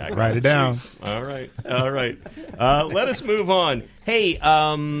streets. Write it down. All right. Let us move on. Hey,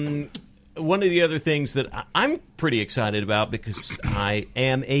 one of the other things that I'm pretty excited about, because I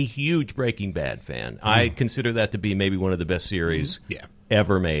am a huge Breaking Bad fan. I consider that to be maybe one of the best series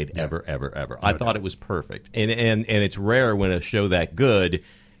ever made, ever. I thought it was perfect. And it's rare when a show that good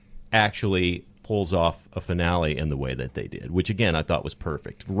actually pulls off a finale in the way that they did, which, again, I thought was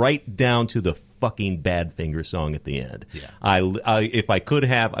perfect. Right down to the fucking Badfinger song at the end. Yeah. If I could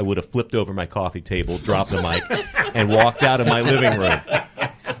have, I would have flipped over my coffee table, dropped the mic, and walked out of my living room.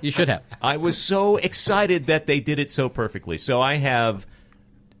 You should have. I was so excited that they did it so perfectly. So I have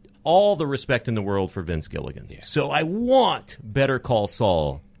all the respect in the world for Vince Gilligan. Yeah. So I want Better Call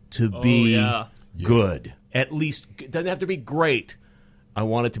Saul to be good. At least, it doesn't have to be great. I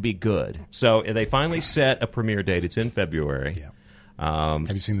want it to be good. So they finally set a premiere date. It's in February. Yeah.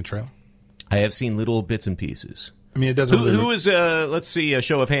 Have you seen the trailer? I have seen little bits and pieces. I mean, it doesn't. Who is? Let's see, a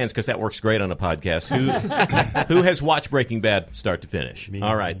show of hands, because that works great on a podcast. Who has watched Breaking Bad start to finish? Me.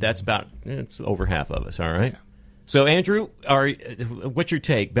 All right, that's it's over half of us. All right. Yeah. So, Andrew, what's your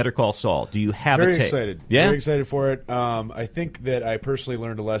take? Better Call Saul. Do you have a take? Very excited. Yeah? Very excited for it. I think that I personally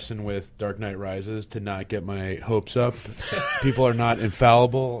learned a lesson with Dark Knight Rises to not get my hopes up. People are not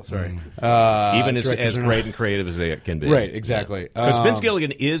infallible. Sorry. Even as great and creative as they can be. Right, exactly. Because Vince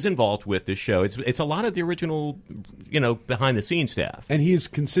Gilligan is involved with this show. It's a lot of the original, behind-the-scenes staff. And he's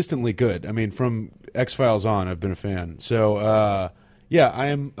consistently good. I mean, from X-Files on, I've been a fan. So, yeah,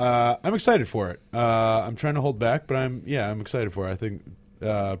 I'm excited for it. I'm trying to hold back, but I'm excited for it. I think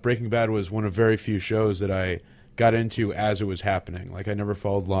Breaking Bad was one of very few shows that I got into as it was happening. Like, I never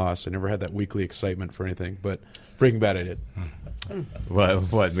followed Lost. I never had that weekly excitement for anything, but Breaking Bad I did.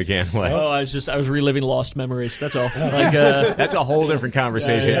 What, McGann? What? Oh, I was reliving lost memories. That's all. That's a whole different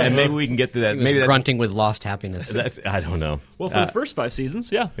conversation, and maybe we can get to that. Maybe grunting with lost happiness. I don't know. Well, for the first 5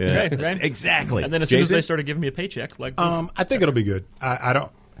 seasons, yeah. Yeah. Right. Exactly. And then as soon as they started giving me a paycheck, like, I think it'll be good.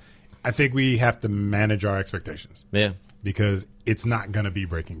 I think we have to manage our expectations. Yeah. Because it's not going to be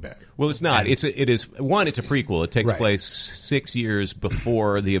Breaking Bad. Well, it's not. It's a prequel. It takes place 6 years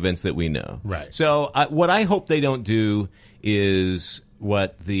before the events that we know. Right. So what I hope they don't do is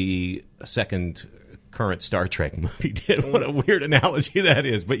what the second current Star Trek movie did. What a weird analogy that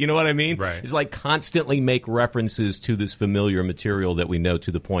is. But you know what I mean? Right. It's like constantly make references to this familiar material that we know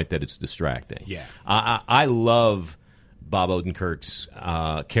to the point that it's distracting. Yeah. I love Bob Odenkirk's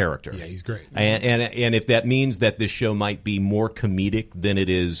character. Yeah, he's great. And if that means that this show might be more comedic than it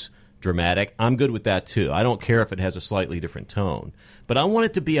is dramatic, I'm good with that too. I don't care if it has a slightly different tone, but I want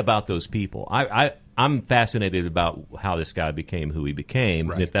it to be about those people. I'm fascinated about how this guy became who he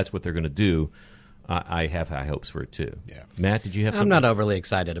became, and if that's what they're going to do, I have high hopes for it too. Yeah. Matt, did you have something? I'm not overly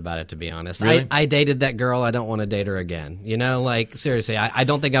excited about it, to be honest. Really? I dated that girl. I don't want to date her again. Seriously, I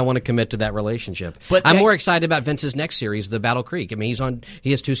don't think I want to commit to that relationship. But I'm more excited about Vince's next series, the Battle Creek. I mean,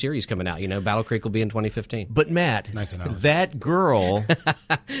 he has 2 series coming out. Battle Creek will be in 2015. But Matt, Nice analogy.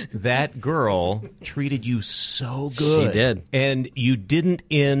 that girl treated you so good. She did. And you didn't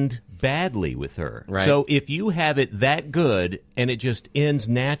end badly with her. Right. So if you have it that good and it just ends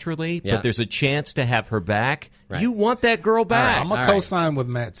naturally, but there's a chance to have her back, you want that girl back. I'm going to co-sign with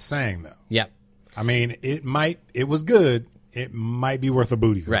Matt's saying, though. Yep. I mean, it was good. It might be worth a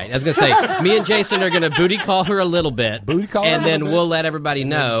booty call. Right. I was going to say, me and Jason are going to booty call her a little bit. Booty call her and a then little bit. we'll let everybody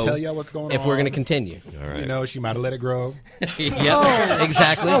know Tell y'all what's going if on. we're going to continue. All right. You know, she might have let it grow. Yep.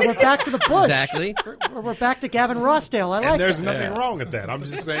 Exactly. Oh, we're back to the bush. Exactly. We're back to Gavin Rossdale. I like And there's that. nothing wrong with that. I'm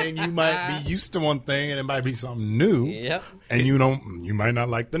just saying you might be used to one thing and it might be something new. Yep. And you might not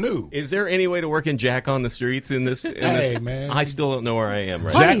like the new. Is there any way to work in Jack on the streets in this? Hey, man. I still don't know where I am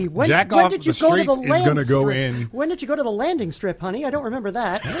right Honey, now. when Off did the you go to Streets the is land going to go strip? in. When did you go to the landing strip, honey? I don't remember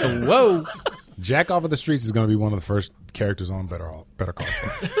that. Whoa. Jack Off of the Streets is going to be one of the first characters on Better Call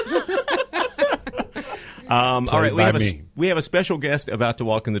Saul. All right, by me. we have a special guest about to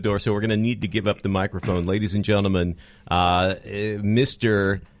walk in the door, so we're going to need to give up the microphone. Ladies and gentlemen,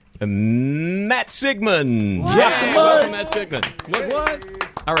 Mr. Matt Sigmund. Welcome, Matt Sigmund. What?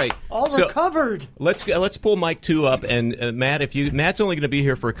 All right. Recovered. Let's pull Mike 2 up, and Matt, Matt's only going to be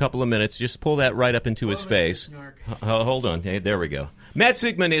here for a couple of minutes. Just pull that right up into his face. Hold on. Hey, there we go. Matt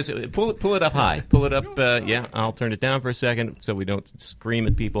Sigmund is pull it up high. Pull it up. Yeah, I'll turn it down for a second so we don't scream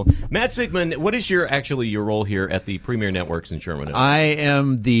at people. Matt Sigmund, what is your role here at the Premier Networks in Sherman Oaks? I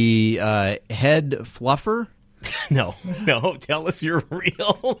am the head fluffer. No. Tell us your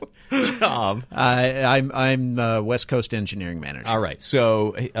real job. I'm West Coast engineering manager. All right.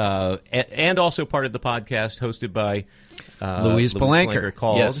 So, and also part of the podcast hosted by Louise Palanker.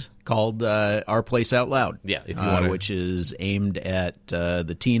 Called Our Place Out Loud. Yeah, if you want to. Which is aimed at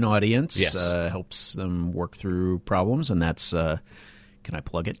the teen audience. Yes. Helps them work through problems, and that's. Can I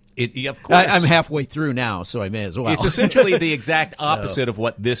plug it? Of course. I'm halfway through now, so I may as well. It's essentially the exact opposite of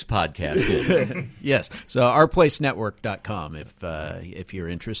what this podcast is. Yes. So ourplacenetwork.com if you're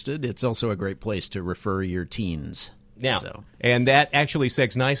interested. It's also a great place to refer your teens. Now, and that actually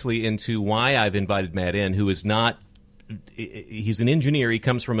segs nicely into why I've invited Matt in, who is not – he's an engineer. He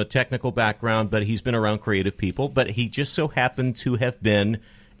comes from a technical background, but he's been around creative people. But he just so happened to have been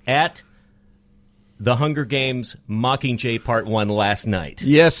at – The Hunger Games Mockingjay Part 1 last night.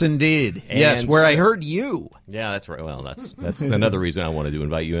 Yes, indeed. Yes, where I heard you. Yeah, that's right. Well, that's another reason I wanted to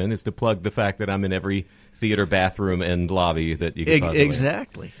invite you in, is to plug the fact that I'm in every theater bathroom and lobby that you can possibly.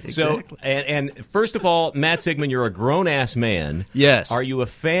 Exactly. So, and first of all, Matt Sigmund, you're a grown-ass man. Yes. Are you a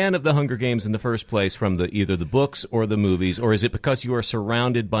fan of The Hunger Games in the first place from either the books or the movies, or is it because you are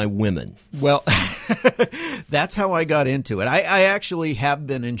surrounded by women? Well, that's how I got into it. I actually have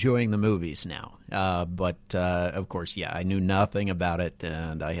been enjoying the movies now. But, of course, I knew nothing about it,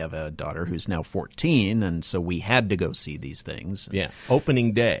 and I have a daughter who's now 14, and so we had to go see these things. Yeah.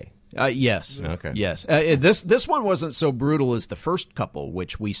 Opening day. Yes. Okay. Yes. This one wasn't so brutal as the first couple,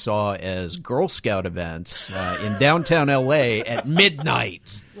 which we saw as Girl Scout events in downtown L.A. at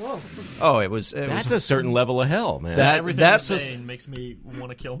midnight. Whoa. Oh, it was. That's a certain level of hell, man. Everything you're saying makes me want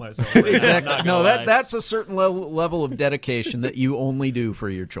to kill myself. Exactly. No, that's a certain level of dedication that you only do for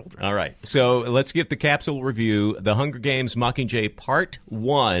your children. All right. So let's get the capsule review. The Hunger Games Mockingjay Part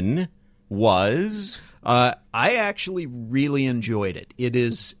 1 was... I actually really enjoyed it. It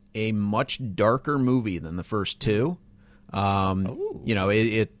is a much darker movie than the first two. You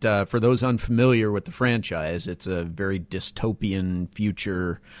know, for those unfamiliar with the franchise, it's a very dystopian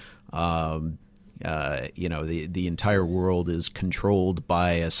future. You know, the entire world is controlled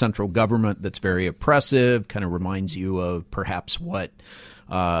by a central government that's very oppressive. Kind of reminds you of perhaps what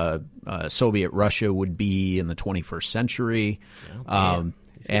Soviet Russia would be in the 21st century.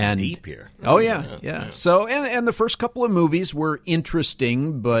 And deep here. Oh yeah. So and the first couple of movies were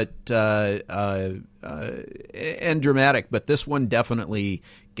interesting, but and dramatic. But this one definitely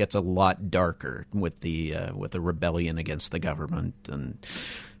gets a lot darker with the rebellion against the government and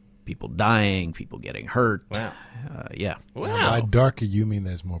people dying, people getting hurt. Wow. Yeah. Wow. By darker, you mean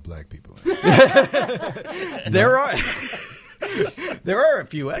there's more black people in it. There are. There are a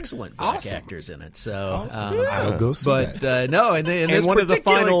few excellent black actors in it, so I'll go see that. No, and one of the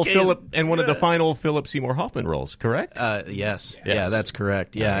final case, one of the final Philip Seymour Hoffman roles, correct? Yes, yeah, that's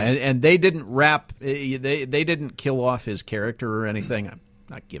correct. Yeah, and they didn't wrap. They didn't kill off his character or anything. I'm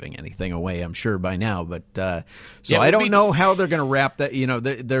not giving anything away, I'm sure by now, but I don't know how they're going to wrap that. You know,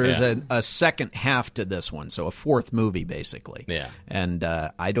 there is a second half to this one, so a fourth movie basically. Yeah, and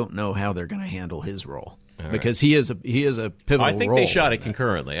I don't know how they're going to handle his role. Because he is a pivotal I think role. they shot it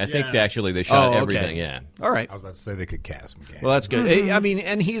concurrently. I think actually they shot everything. Yeah. All right. I was about to say they could cast him again. Well, that's good. I mean,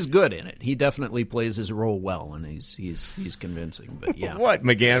 and he's good in it. He definitely plays his role well, and he's convincing. But yeah. What,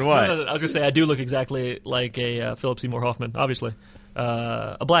 McGann? What? No, I was going to say I do look exactly like a Philip Seymour Hoffman, obviously.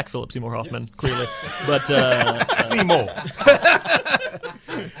 A black Philip Seymour Hoffman, clearly. But Seymour.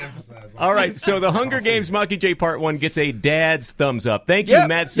 All right, so the Hunger Games Mockingjay Part 1 gets a dad's thumbs up. Thank you,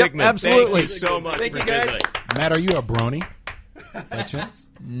 Matt Sigmund. Absolutely. Thank you so much. Thank you, guys. Visiting. Matt, are you a brony? By chance?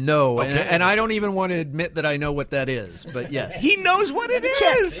 No, and I don't even want to admit that I know what that is. But yes, he knows what it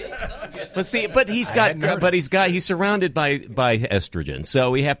is. Let's see, but he's surrounded by estrogen,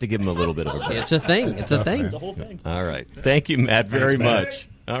 so we have to give him a little bit of a break. It's a thing. It's a thing. It's a whole thing. All right, thank you, Matt, very much.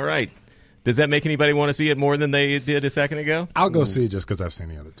 All right, does that make anybody want to see it more than they did a second ago? I'll go see it just because I've seen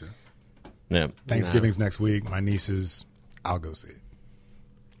the other two. Yeah, Thanksgiving's next week. My nieces, I'll go see it.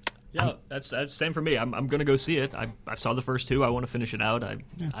 Yeah, that's same for me. I'm going to go see it. I saw the first two. I want to finish it out.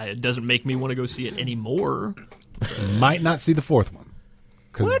 It doesn't make me want to go see it anymore. Might not see the fourth one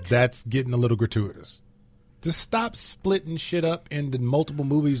because that's getting a little gratuitous. Just stop splitting shit up into multiple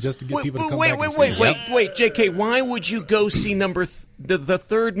movies just to get people to come back and see it. Wait, JK, why would you go see the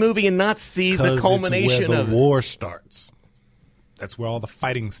third movie and not see the culmination it's where of the war starts. That's where all the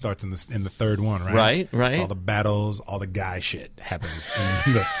fighting starts in the third one, right? Right. So all the battles, all the guy shit happens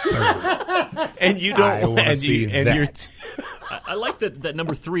in the third one. And you don't I wanna see that. I like that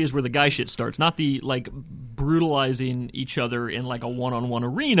number 3 is where the guy shit starts, not the like brutalizing each other in like a one-on-one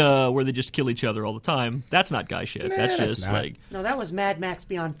arena where they just kill each other all the time. That's not guy shit. That's just not. like No, that was Mad Max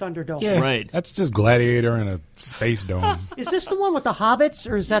Beyond Thunderdome. Yeah, Right. That's just Gladiator in a space dome. Is this the one with the hobbits,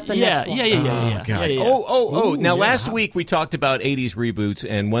 or is that the yeah, next one? yeah. Oh! Now, Ooh, last yeah, week we Hobbits. talked about 80s reboots,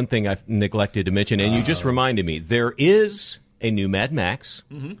 and one thing I neglected to mention, and you just reminded me, there is a new Mad Max.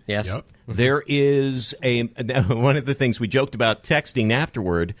 Yes. Yep. There is one of the things we joked about texting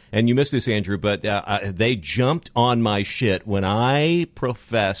afterward, and you missed this, Andrew, but they jumped on my shit when I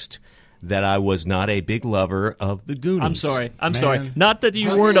professed that I was not a big lover of the Goonies. I'm sorry. Not that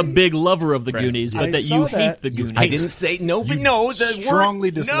you weren't a big lover of the Goonies, but I that saw you that. hate the Goonies. I didn't say no, but no. The strongly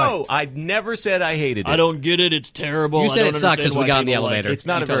word, disliked. No, I never said I hated it. I don't get it. It's terrible. You said I don't it sucked understand since we why got on the people like elevator. it. It's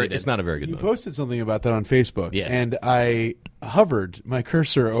not You a totally very. did. It's not a very good You movie. posted something about that on Facebook, Yes. and I hovered my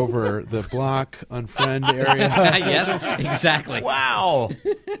cursor over the block unfriend area. Yes, exactly. Wow.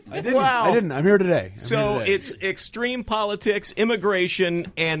 I didn't. Wow. I didn't. I'm here today. So it's extreme politics,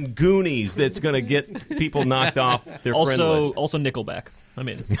 immigration, and Goonies that's going to get people knocked off their friend list. Also Nickelback. I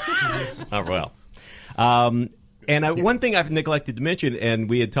mean, Oh, well. And one thing I've neglected to mention, and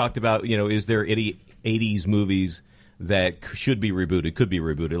we had talked about, is there any 80s movies that should be rebooted, could be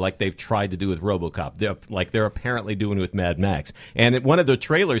rebooted, like they've tried to do with RoboCop, they're apparently doing with Mad Max. And one of the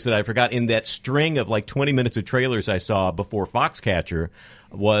trailers that I forgot in that string of like 20 minutes of trailers I saw before Foxcatcher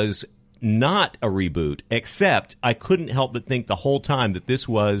was not a reboot, except I couldn't help but think the whole time that this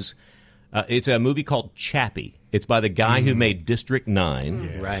was, it's a movie called Chappie. It's by the guy who made District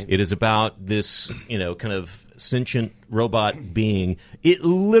 9. Right. It is about this, kind of sentient robot being. It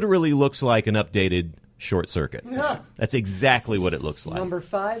literally looks like an updated Short Circuit. That's exactly what it looks like. Number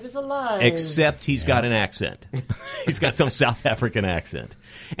 5 is alive. Except he's got an accent. He's got some South African accent.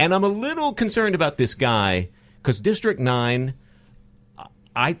 And I'm a little concerned about this guy because District 9,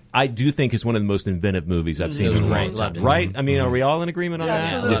 I do think is one of the most inventive movies I've seen in a long time. Loved it. Right? I mean, are we all in agreement on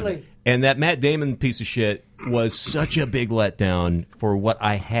that? Absolutely. And that Matt Damon piece of shit was such a big letdown for what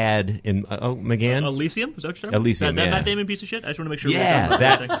I had in McGann? Elysium? Is that what you're talking about? Elysium, that yeah. Matt Damon piece of shit? I just want to make sure Yeah, we're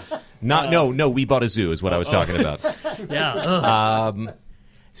talking about that. No, We Bought a Zoo is what I was talking about. Yeah. Ugh.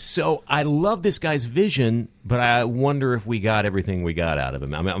 So I love this guy's vision, but I wonder if we got everything we got out of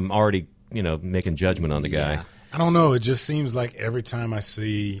him. I mean, I'm already, making judgment on the guy. I don't know. It just seems like every time I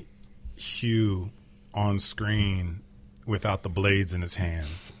see Hugh on screen without the blades in his hand,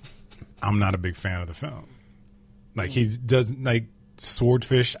 I'm not a big fan of the film. Like he doesn't like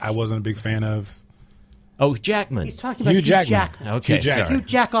Swordfish. I wasn't a big fan of. Oh, Jackman. He's talking about Hugh Hugh Jackman. Jackman. Okay, Hugh Jackman. sorry. Hugh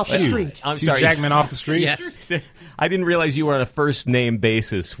Jack off the Hugh. street. I'm Hugh sorry. Jackman off the street. Yes. I didn't realize you were on a first name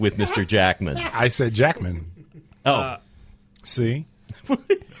basis with Mr. Jackman. I said Jackman. Oh, See,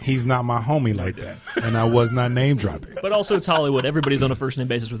 he's not my homie like that, and I was not name dropping. But also, it's Hollywood. Everybody's on a first name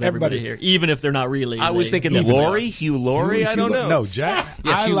basis with everybody here, even if they're not really. I was thinking even they are. Hugh Laurie. I don't know. No, Jack.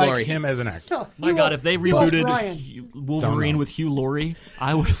 Yes, I Hugh like Laurie. him as an actor. My God, if they Ryan. rebooted Wolverine know. with Hugh Laurie,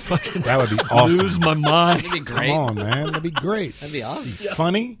 I would fucking That would be awesome. lose my mind. That'd be Come great. on, man. That'd be great. That'd be awesome.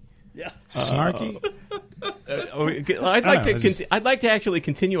 Funny. Snarky. I'd like to actually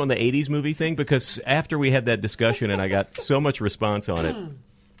continue on the 80s movie thing because after we had that discussion and I got so much response on it,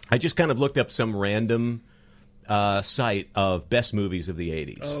 I just kind of looked up some random site of best movies of the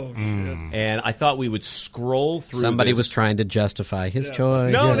 80s. Oh, shit. And I thought we would scroll through Somebody this. was trying to justify his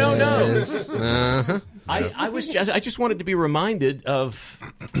choice. No. Uh-huh. I just wanted to be reminded of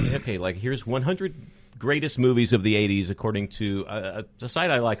like here's 100 greatest movies of the 80s according to a site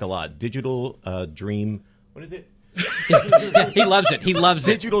I like a lot, Digital Dream. What is it? He loves it. He loves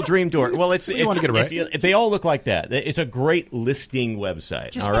it. Digital Dream Tour. Well, it's You want to get it right. they all look like that. It's a great listing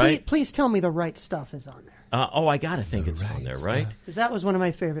website. Just all right. please tell me the right stuff is on there. I gotta think it's on there, right? Because that was one of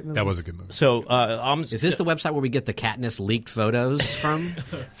my favorite movies. That was a good movie. So Is this the website where we get the Katniss leaked photos from?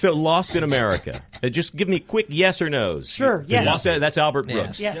 So Lost in America. Just give me quick yes or no's. Sure, yes. Lost, that's Albert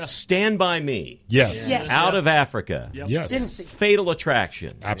Brooks. Yes. Stand by Me. Yes. Yes. Out of Africa. Yes. Didn't see. Fatal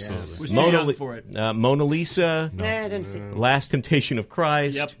Attraction. Absolutely. Was too young for it. Mona Lisa. Nah, I didn't see. Last Temptation of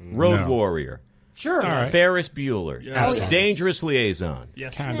Christ. Yep. Road No. Warrior. Sure. All right. Ferris Bueller. Absolutely. Dangerous Liaison.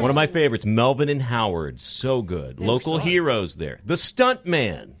 Yes. Kind One of my favorites, Melvin and Howard. So good. Local saw it. heroes there. The Stunt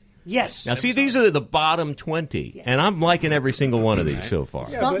Man. Yes. Now, see, these are the bottom 20, and I'm liking every single one of these so far.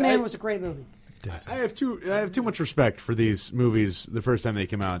 Yeah, but Stuntman was a great movie. I have too much respect for these movies the first time they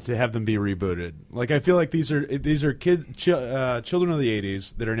came out to have them be rebooted. Like I feel like these are children of the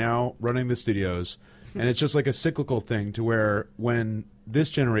 '80s that are now running the studios, and it's just like a cyclical thing to where when this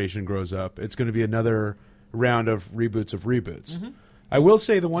generation grows up, it's going to be another round of reboots of reboots. Mm-hmm. I will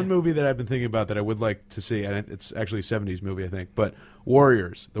say the one movie that I've been thinking about that I would like to see, and it's actually a '70s movie, I think, but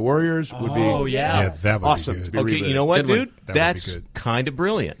Warriors. The Warriors would be that would awesome be to good. be Okay, rebooted. you know what, Good one. dude? That would be That's good. kind of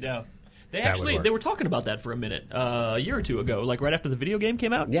brilliant. Yeah. That would work. They were talking about that for a minute, a year or two ago, like right after the video game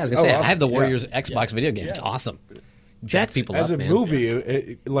came out. Yeah, I was gonna say I awesome. have the Yeah. Warriors Xbox video game. It's awesome. Jack people As up, a man.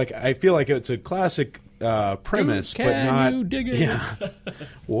 movie, like I feel like it's a classic premise, Dude, but can not. you dig it? Yeah,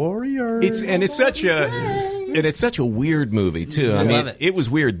 Warriors. It's such a weird movie too. I mean, love it. it was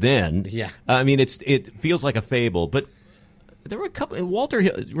weird then. Yeah. I mean, it feels like a fable, but there were a couple. Walter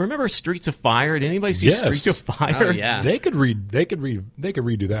Hill. Remember Streets of Fire? Did anybody see Yes. Streets of Fire? Oh yeah. They could redo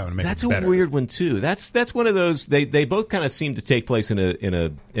that one. And make That's it a better. weird one too. That's one of those. They both kind of seem to take place in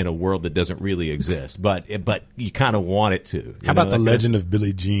a world that doesn't really exist, but you kind of want it to. You How about know, the that Legend of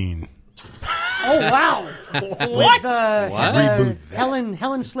Billie Jean? Oh wow! What? Reboot that.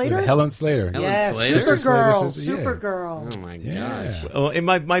 Helen Slater. With Helen Slater. Yeah, Slater? Supergirl. Sister Slater, yeah. Supergirl. Oh my gosh. Yeah. Well, and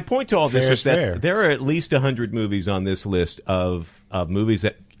my point to all this Fair is is that fair. there are at least 100 movies on this list of movies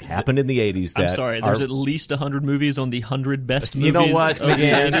that happened in the 80s. That I'm sorry, are, there's at least 100 movies on the 100 best movies you know what, of the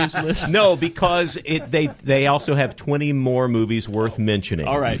McGann? 80s list. No, because they also have 20 more movies worth mentioning.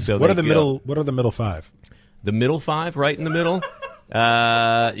 All right. So What are they the go. middle? What are the middle five? The middle five, right in the middle.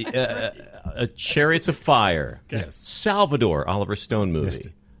 Chariots of Fire. Yes. Salvador, Oliver Stone movie. Missed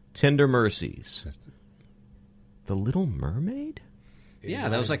it. Tender Mercies. Missed it. The Little Mermaid. Yeah,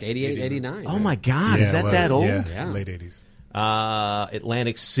 that was like 88, 89. Oh my God, Yeah, is it that was. that old? Yeah, Yeah. late 80s.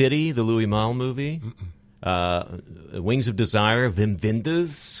 Atlantic City, the Louis Malle movie. Wings of Desire, Wim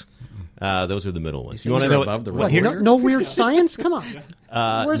Wenders. Those are the middle ones. You want to Things are know above the what- red here? border. No weird science? Come on.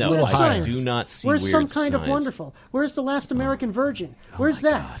 Where's no, weird I science? do not see Where's weird some kind of science. wonderful? Where's the Last American Virgin? Where's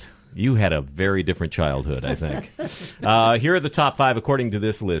that? God. You had a very different childhood, I think. Here are the top 5 according to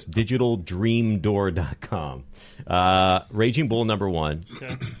this list. DigitalDreamDoor.com. Raging Bull, number 1.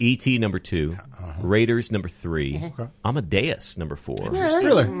 E.T., number 2. Raiders, number 3. Amadeus, number 4.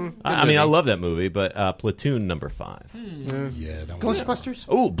 Really? I mean, I love that movie, but Platoon, number 5. Yeah. That one. Ghostbusters?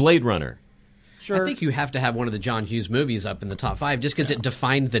 Oh, Blade Runner. Sure. I think you have to have one of the John Hughes movies up in the top 5 just because it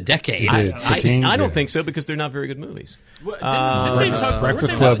defined the decade. It did. For teens, I don't yeah. think so because they're not very good movies. Didn't they talk,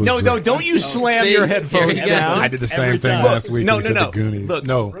 Breakfast Club was No, great. don't you slam See? your Here headphones you go. down. I did the same Every thing time. last week. No, when he no, said no. The Goonies. Look.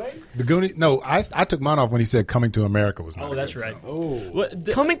 No, the Goonies. No, I took mine off when he said "Coming to America" was not. Oh, a that's good right. film.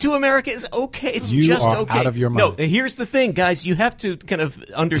 Coming to America is okay. It's You just are okay. out of your No, mind. here's the thing, guys. You have to kind of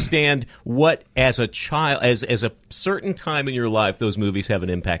understand what, as a child, as a certain time in your life, those movies have an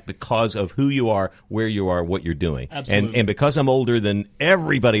impact because of who you are, where you are, what you're doing. Absolutely. And because I'm older than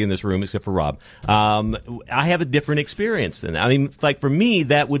everybody in this room except for Rob, I have a different experience than that. I mean, like for me,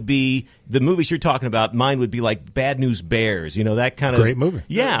 that would be the movies you're talking about. Mine would be like Bad News Bears. You know, that kind of Great movie.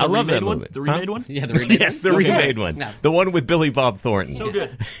 Yeah, The I love that remade one? movie. The remade one? Yeah, the remade Yes, one? the Okay. remade one. No. The one with Billy Bob Thornton. So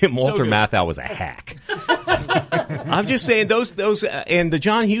good. Walter So good. Matthau was a hack. I'm just saying those and the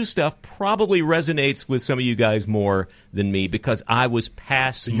John Hughes stuff probably resonates with some of you guys more than me because I was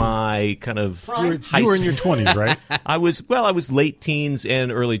past my kind of You were in your 20s, right? I was late teens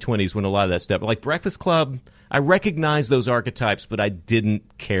and early 20s when a lot of that stuff, like Breakfast Club, I recognized those archetypes, but I didn't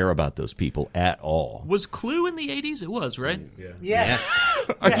care about those people at all. Was Clue in the 80s? It was, right? Yes.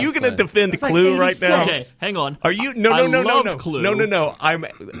 Are you going to defend It's like Clue right now? 86. Okay, hang on. Are you no I no loved no Clue. no?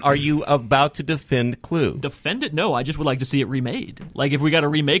 Are you about to defend Clue? Defend it? No, I just would like to see it remade. Like, if we got to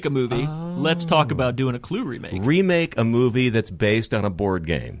remake a movie, let's talk about doing a Clue remake. Remake a movie that's based on a board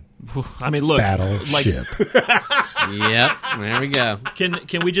game. I mean, look, like, Battleship. Yep, there we go.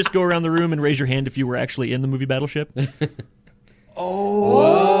 can we just go around the room and raise your hand if you were actually in the movie Battleship?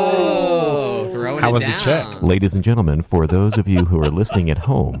 Oh, throwing How it was the down. check? Ladies and gentlemen, for those of you who are listening at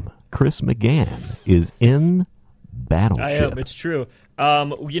home, Chris McGann is in Battleship. I am. It's true.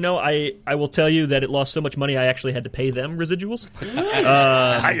 You know, I will tell you that it lost so much money I actually had to pay them residuals.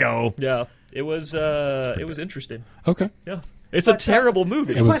 Hi-yo. Yeah, it was interesting. Okay. Yeah, it's a terrible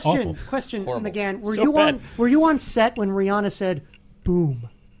movie. It was awful. Question, McGann. Were So you bad. on set when Rihanna said, "Boom"?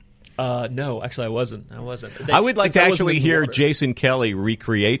 No, actually, I wasn't. I would like Since to I wasn't actually in the hear water. Jason Kelly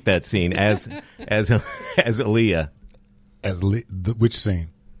recreate that scene as Aaliyah. Which scene?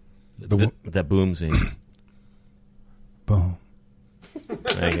 That boom scene. Boom.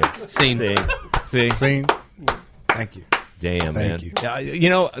 There you go. Scene. See? Scene. Thank you. Damn, man. Thank you. You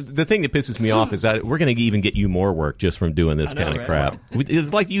know, the thing that pisses me off is that we're going to even get you more work just from doing this kind of crap.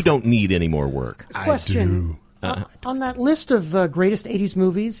 It's like you don't need any more work. Question. On that list of greatest 80s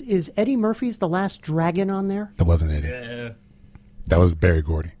movies, is Eddie Murphy's The Last Dragon on there? That wasn't Eddie. That was Barry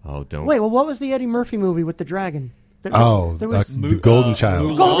Gordy. Oh, don't. Wait, well, what was the Eddie Murphy movie with the dragon? There was The Golden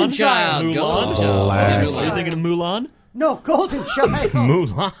Child. Mulan? Golden Child. Mulan? Classic. Are you thinking of Mulan? No, Golden Child.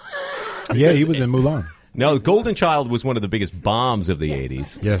 Mulan. Yeah, he was in Mulan. No, Golden Child was one of the biggest bombs of the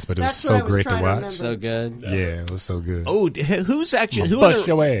 80s. Yes, but it was That's what I so was great to trying to watch. remember. So good. Yeah, it was so good. Oh, who's actually Bust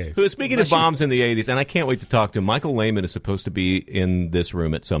your ass. Speaking of bombs in the 80s, and I can't wait to talk to him. Michael Lehman is supposed to be in this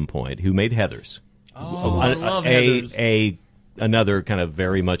room at some point, who made Heathers. Oh, I love Heathers. Another kind of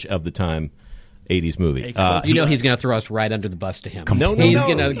very much of the time 80s movie. You know he's going to throw us right under the bus to him. No, he's no.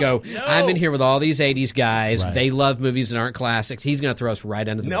 going to go, I'm in here with all these 80s guys. Right. They love movies that aren't classics. He's going to throw us right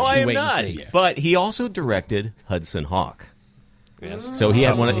under the No, bus. I You am wait not. And see. But he also directed Hudson Hawk. Yes. So he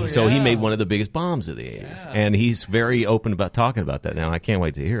had he made one of the biggest bombs of the 80s. And he's very open about talking about that now. I can't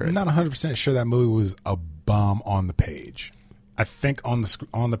wait to hear it. I'm not 100% sure that movie was a bomb on the page. I think on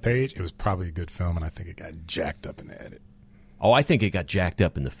the page, it was probably a good film, and I think it got jacked up in the edit. Oh, I think it got jacked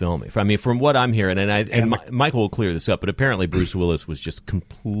up in the filming. I mean, from what I'm hearing, and Michael will clear this up, but apparently Bruce Willis was just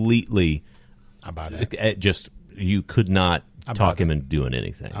completely About that. just you could not talk him into doing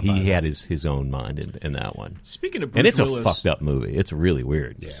anything. He had his own mind in that one. Speaking of Bruce and it's Willis, a fucked up movie. It's really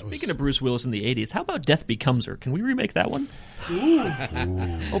weird. Yeah, speaking of Bruce Willis in the 80s, how about Death Becomes Her? Can we remake that one?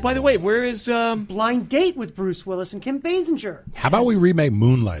 Oh, by the way, where is Blind Date with Bruce Willis and Kim Basinger. How about we remake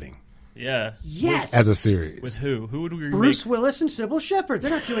Moonlighting Yeah. Yes. as a series? With who? Who would we remake? Bruce Willis and Sybil Shepherd.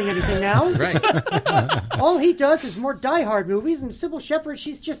 They're not doing anything now. Right. All he does is more Die Hard movies, and Sybil Shepherd,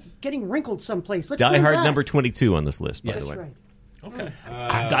 she's just getting wrinkled someplace. Let's Die bring Hard back. number 22 on this list, by That's the way. right. Okay.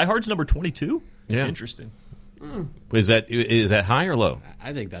 Die Hard's number 22? Yeah. Interesting. Is that high or low?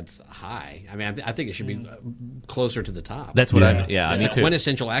 I think that's high. I mean, I think it should be closer to the top. That's what Yeah. me It's a too.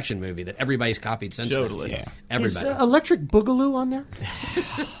 quintessential action movie that everybody's copied since Totally. then. Yeah. Is Everybody. Electric Boogaloo on there?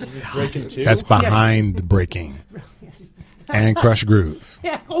 Breaking 2. That's behind the breaking. And Crush Groove.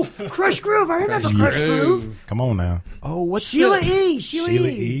 Yeah. Oh, Crush Groove. I remember Crush Groove. Come on now. Oh, what's Sheila E. Sheila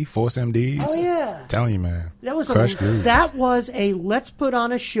E, Force MDs. Oh, yeah. Telling you, man. That was Crush Groove. That was a let's put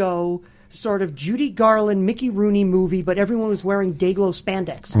on a show sort of Judy Garland, Mickey Rooney movie, but everyone was wearing Dayglow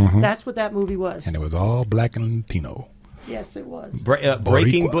spandex. That's what that movie was. And it was all black and Latino. Yes, it was.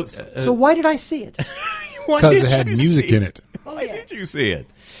 Breaking Book. Boricuas. So why did I see it? Because it had music in it. Why did you see it?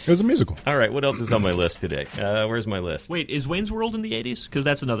 It was a musical. All right, what else is on my list today? Where's my list? Wait, is Wayne's World in the 80s? Because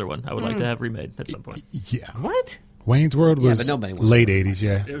that's another one I would like to have remade at some point. Yeah. What? Wayne's World was but nobody wants late 80s,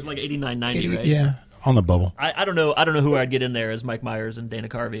 yeah. It was like 89, 90, right? Yeah, on the bubble. I don't know who I'd get in there as Mike Myers and Dana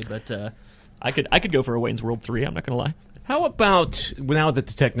Carvey, but I could go for a Wayne's World 3, I'm not going to lie. How about, now that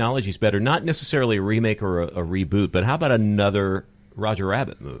the technology's better, not necessarily a remake or a reboot, but how about another Roger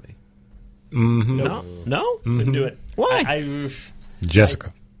Rabbit movie? Nope. No? Couldn't do it. Why?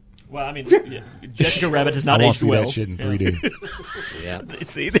 Jessica. Well, I mean, yeah, Jessica Rabbit has not I want to aged see well. that shit in 3D. Yeah.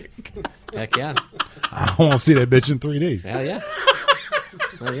 It's either. Heck yeah. I want to see that bitch in 3D. Hell yeah.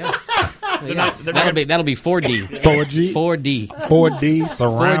 Hell yeah. They're That'll be 4D. 4G, 4D. 4D,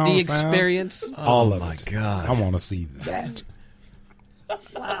 surround 4D sound, experience. all of my it. God. I want to see that.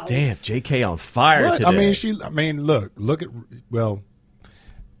 Damn, JK on fire What? today. I mean, look at, well,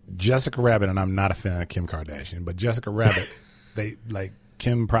 Jessica Rabbit, and I'm not a fan of Kim Kardashian, but Jessica Rabbit,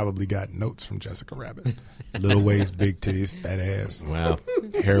 Kim probably got notes from Jessica Rabbit. Little waist, big titties, fat ass, Wow.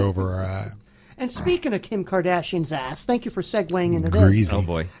 hair over her eye, And speaking of Kim Kardashian's ass, thank you for segueing into greasy. this. Oh,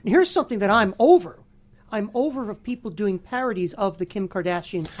 boy. And here's something that I'm over. I'm over of people doing parodies of the Kim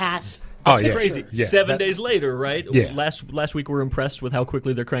Kardashian ass. Oh, yeah. crazy. Yeah, 7 days later, right? Yeah. Last week we were impressed with how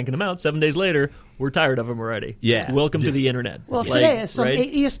quickly they're cranking them out. 7 days later, we're tired of them already. Yeah. Welcome to the internet. Well, Like, today some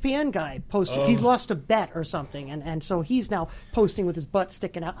right? ESPN guy posted, he lost a bet or something, and so he's now posting with his butt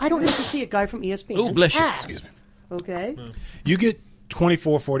sticking out. I don't need to see a guy from ESPN. Oh, bless you. Ass. Okay? You get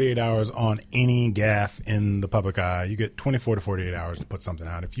 24, 48 hours on any gaffe in the public eye. You get 24 to 48 hours to put something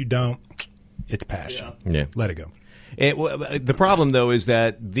out. If you don't, it's passion. Yeah. Let it go. The problem, though, is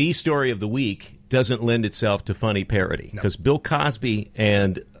that the story of the week doesn't lend itself to funny parody because Bill Cosby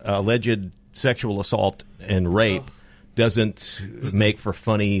and alleged sexual assault and rape doesn't make for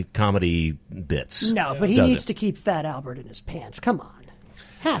funny comedy bits. No, but he Does needs it? to keep Fat Albert in his pants. Come on.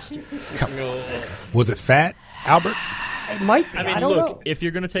 Has to. Was it fat, Albert? It might be. I mean, don't look, know. if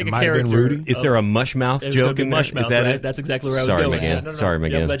you're going to take It a might have character... been Rudy. Is there a mushmouth There's joke gonna be in there? mushmouth, Is that right? it? That's exactly where I was Sorry, going. McGann. No. Sorry, Yeah,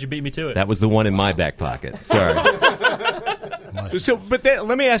 McGann. I'm glad you beat me to it. That was the one in my back pocket. Sorry. So, but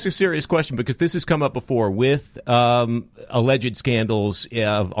let me ask a serious question, because this has come up before with alleged scandals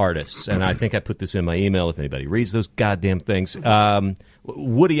of artists, and I think I put this in my email if anybody reads those goddamn things.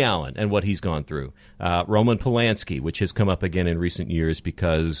 Woody Allen and what he's gone through. Roman Polanski, which has come up again in recent years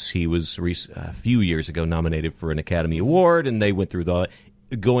because he was a few years ago nominated for an Academy Award, and they went through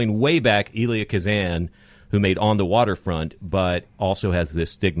going way back, Elia Kazan, who made On the Waterfront, but also has this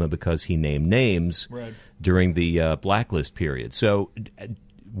stigma because he named names during the blacklist period. So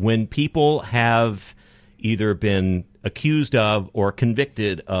when people have either been accused of or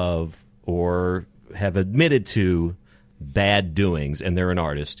convicted of or have admitted to bad doings and they're an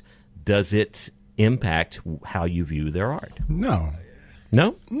artist, does it impact how you view their art? No.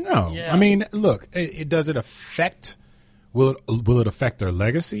 No? No. Yeah. I mean, look, does it affect, will it affect their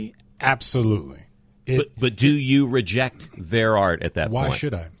legacy? Absolutely. But do you reject their art at that point? Why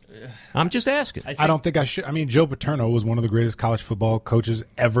should I? I'm just asking. I don't think I should. I mean, Joe Paterno was one of the greatest college football coaches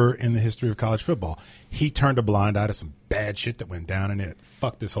ever in the history of college football. He turned a blind eye to some bad shit that went down, and it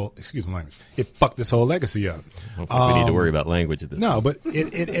fucked this whole, excuse my language, it fucked this whole legacy up. I don't think we need to worry about language at this point. No, but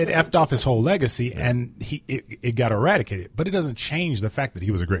it effed off his whole legacy, and it got eradicated. But it doesn't change the fact that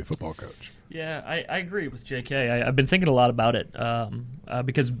he was a great football coach. Yeah, I agree with JK. I've been thinking a lot about it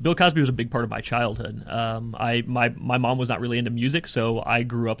because Bill Cosby was a big part of my childhood. My mom was not really into music, so I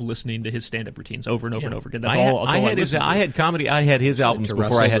grew up listening to his stand-up routines over and over and over again. That's all I had comedy. I had his albums To before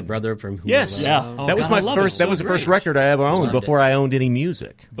Russell, I the had brother from Who Yes, We Yeah. Love. Oh, that was God, I my love it. first. That So was the first great. record I ever owned Loved before I owned any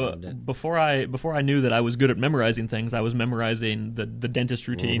music. But before I knew that I was good at memorizing things, I was memorizing the dentist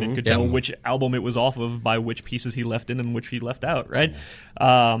routine and could tell which album it was off of by which pieces he left in and which he left out, right?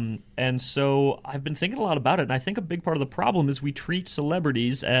 And so I've been thinking a lot about it, and I think a big part of the problem is we treat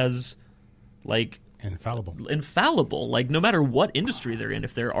celebrities as like infallible, like no matter what industry they're in,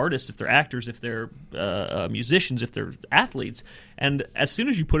 if they're artists, if they're actors, if they're musicians, if they're athletes, and as soon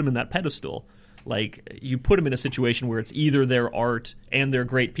as you put them in that pedestal, like you put them in a situation where it's either their art and they're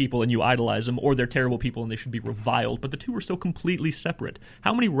great people and you idolize them, or they're terrible people and they should be reviled. But the two are so completely separate.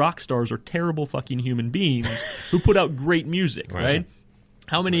 How many rock stars are terrible fucking human beings who put out great music, right?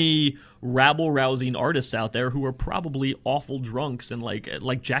 How many rabble-rousing artists out there who are probably awful drunks and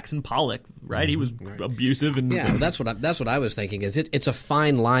like Jackson Pollock, right? He was abusive and Yeah, that's what I was thinking. Is it's a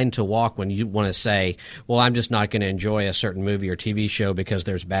fine line to walk when you want to say, well, I'm just not going to enjoy a certain movie or TV show because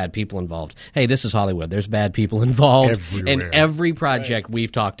there's bad people involved. Hey, this is Hollywood. There's bad people involved Everywhere. in every project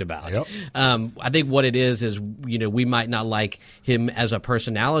we've talked about. Yep. I think what it is we might not like him as a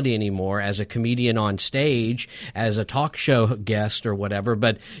personality anymore, as a comedian on stage, as a talk show guest or whatever.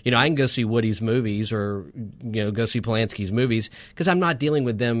 But I can go see Woody's movies or go see Polanski's movies because I'm not dealing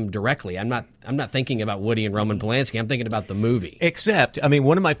with them directly. I'm not thinking about Woody and Roman Polanski. I'm thinking about the movie. Except, I mean,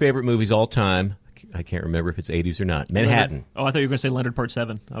 one of my favorite movies all time, I can't remember if it's 80s or not, Manhattan. Oh, I thought you were going to say Leonard Part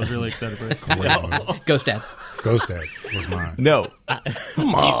 7. I was really excited for it. Ghost Dad. Ghost Dad was mine. No.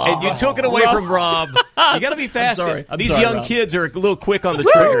 And you took it away from Rob. You got to be faster. I'm These sorry, young Rob. kids are a little quick on the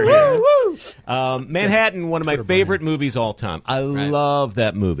trigger here. Manhattan, one of my favorite movies all time. I love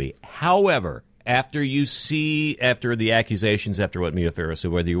that movie. However, after the accusations, after what Mia Farrow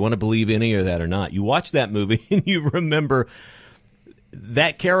said, whether you want to believe any of that or not, you watch that movie and you remember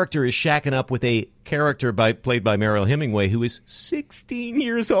that character is shacking up with a character played by Mariel Hemingway who is 16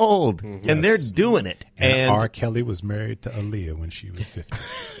 years old, and they're doing it. And R. Kelly was married to Aaliyah when she was 15.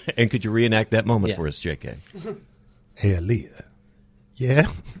 And could you reenact that moment for us, J.K.? Hey, Aaliyah. Yeah?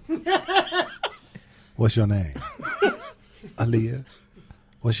 What's your name? Aaliyah.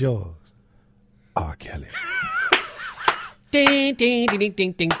 What's yours? R. Kelly. Ding, ding, ding,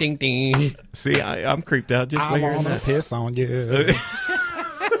 ding, ding, ding, ding. See, I'm creeped out just by I hearing want to that. piss on you.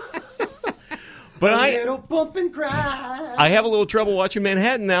 But Little bump and cry. I have a little trouble watching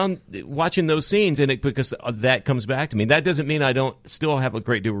Manhattan now, watching those scenes, and because that comes back to me. That doesn't mean I don't still have a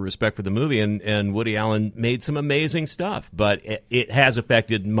great deal of respect for the movie, and Woody Allen made some amazing stuff, but it has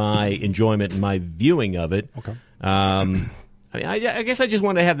affected my enjoyment and my viewing of it. Okay. I mean, I guess I just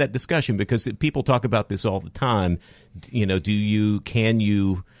want to have that discussion because people talk about this all the time. Can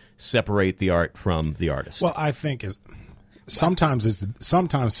you separate the art from the artist? Well, I think sometimes some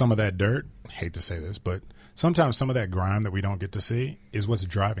of that dirt, hate to say this, but sometimes some of that grime that we don't get to see is what's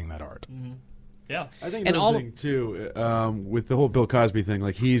driving that art. Mm-hmm. Yeah. I think another thing too, with the whole Bill Cosby thing,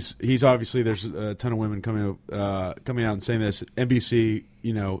 like he's obviously there's a ton of women coming out and saying this. NBC,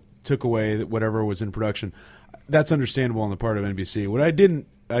 took away whatever was in production. That's understandable on the part of NBC. What I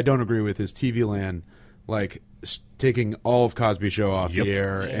don't agree with is TV Land, like taking all of Cosby Show off the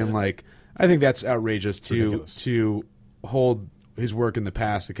air, and like I think that's outrageous to hold his work in the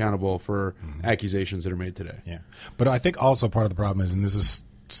past accountable for accusations that are made today. Yeah. But I think also part of the problem is, and this is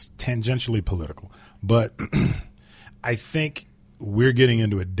tangentially political, but I think we're getting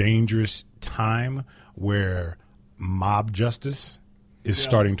into a dangerous time where mob justice is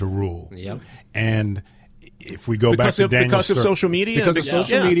starting to rule. Yep. And if we go back to Daniel's because of social media, because of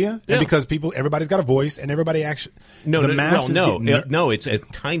social media, and because everybody's got a voice, and everybody actually it's a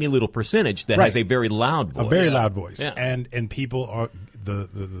tiny little percentage that has a very loud voice, loud voice, and people are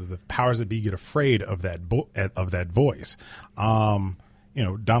the powers that be get afraid of that voice.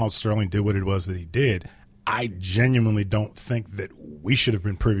 Donald Sterling did what it was that he did. I genuinely don't think that we should have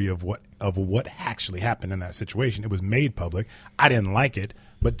been privy of what actually happened in that situation. It was made public. I didn't like it,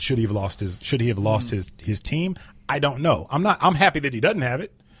 but should he have lost his team? I don't know. I'm happy that he doesn't have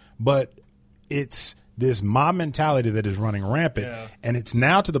it, but it's this mob mentality that is running rampant, and it's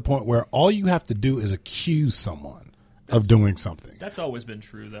now to the point where all you have to do is accuse someone of doing something. That's always been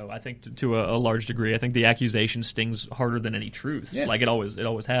true, though. I think to a large degree. I think the accusation stings harder than any truth. Yeah. Like it always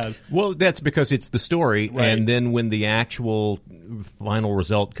has. Well, that's because it's the story, right. And then when the actual final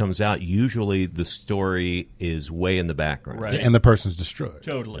result comes out, usually the story is way in the background, right? And the person's destroyed.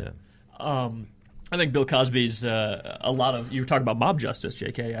 Totally. Yeah. I think Bill Cosby's a lot of. You were talking about mob justice,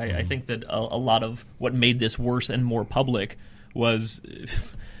 J.K. I think that a lot of what made this worse and more public was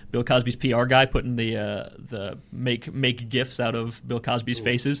Bill Cosby's PR guy putting the make gifs out of Bill Cosby's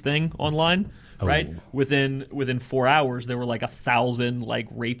faces thing online, right? Within 4 hours, there were like 1,000 like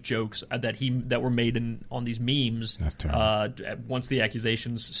rape jokes that were made on these memes. That's terrible. Once the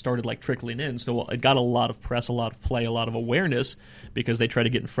accusations started like trickling in, so it got a lot of press, a lot of play, a lot of awareness because they try to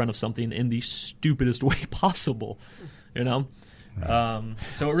get in front of something in the stupidest way possible, Right.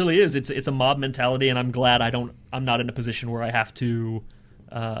 So it really is. It's a mob mentality, and I'm glad I'm not in a position where I have to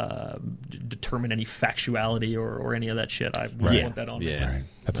determine any factuality or any of that shit. I really want that on me. Right.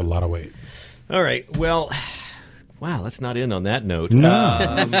 That's a lot of weight. All right. Well, wow. Let's not end on that note.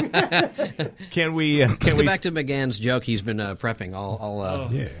 No. Can we go back to McGann's joke? He's been prepping.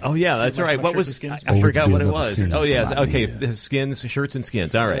 Oh yeah, that's all right. What was? I forgot what it was. Oh yes. Okay. The skins, shirts, and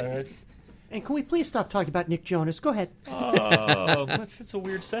skins. All right. And can we please stop talking about Nick Jonas? Go ahead. Oh, it's a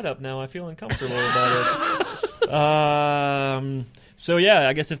weird setup now. I feel uncomfortable about it. So yeah,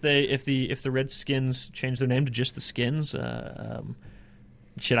 I guess if the Redskins change their name to just the Skins,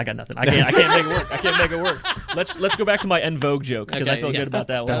 shit, I got nothing. I can't make it work. Let's go back to my En Vogue joke because I feel good about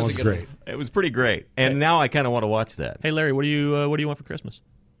that one. That was great. It was pretty great, and now I kind of want to watch that. Hey Larry, what do you want for Christmas?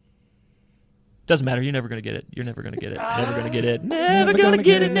 Doesn't matter. You're never gonna get it. You're never gonna get it. Never gonna get it. Never gonna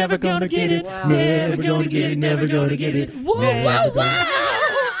get it. Never gonna get it. Never gonna get it. Never gonna get it. Whoa!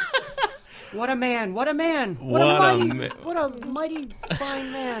 What a man! What a man! What a mighty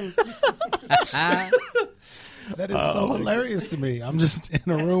fine man! That is so hilarious to me. I'm just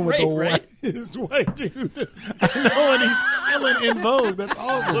in a room with the whitest white dude I know, and he's killing En Vogue. That's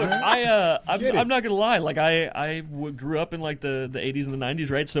awesome. Look, man. I'm not gonna lie. Like I grew up in like the 80s and the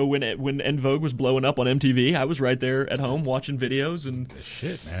 90s, right? So when En Vogue was blowing up on MTV, I was right there at home watching videos and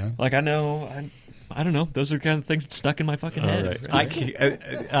shit, man. Like I don't know. Those are kind of things that stuck in my fucking head.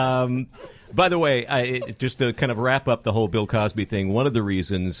 Right. By the way, just to kind of wrap up the whole Bill Cosby thing, one of the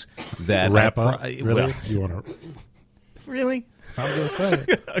reasons that really? Well, you want to really? I'm just saying.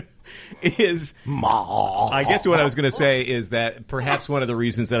 Is I guess what I was going to say is that perhaps one of the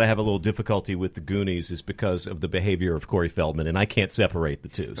reasons that I have a little difficulty with the Goonies is because of the behavior of Corey Feldman, and I can't separate the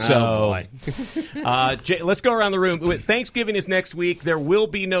two. So, let's go around the room. Thanksgiving is next week. There will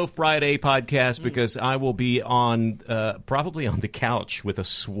be no Friday podcast because I will be on probably on the couch with a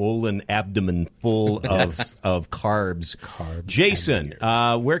swollen abdomen full of carbs. Jason,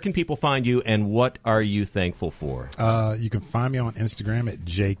 where can people find you, and what are you thankful for? You can find me on Instagram at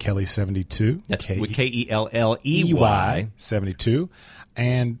jkelly72. That's with Kelley 72.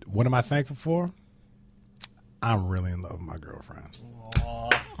 And what am I thankful for? I'm really in love with my girlfriend.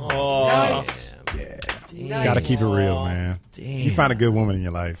 Nice. Yeah. Nice. Got to keep it real, man. Damn. You find a good woman in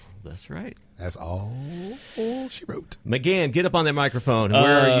your life. That's right. That's all she wrote. McGann, get up on that microphone.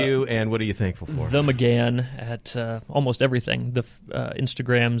 Where are you, and what are you thankful for? The McGann at almost everything. The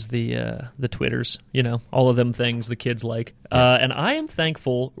Instagrams, the Twitters, all of them things the kids like. And I am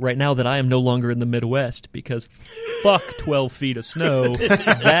thankful right now that I am no longer in the Midwest because fuck 12 feet of snow.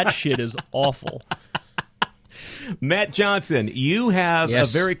 That shit is awful. Matt Johnson, you have a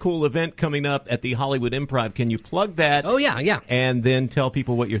very cool event coming up at the Hollywood Improv. Can you plug that? Oh, yeah. And then tell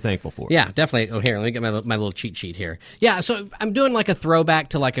people what you're thankful for. Yeah, definitely. Oh, here, let me get my little cheat sheet here. Yeah, so I'm doing like a throwback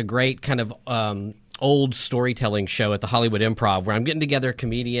to like a great kind of old storytelling show at the Hollywood Improv where I'm getting together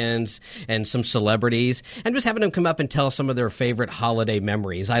comedians and some celebrities and just having them come up and tell some of their favorite holiday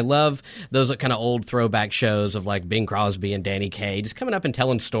memories. I love those kind of old throwback shows of like Bing Crosby and Danny Kaye just coming up and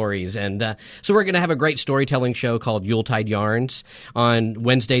telling stories. And so we're going to have a great storytelling show called Yuletide Yarns on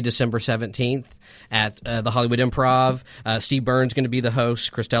Wednesday, December 17th at the Hollywood Improv. Steve Burns going to be the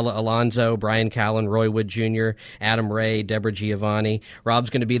host, Cristela Alonso, Brian Callen, Roy Wood Jr., Adam Ray, Deborah Giovanni. Rob's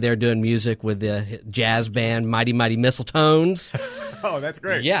going to be there doing music with the jazz band Mighty Mighty Mistletones. Oh, that's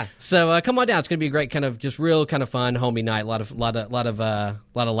great. Yeah. So come on down. It's going to be a great kind of just real kind of fun homey night. A lot of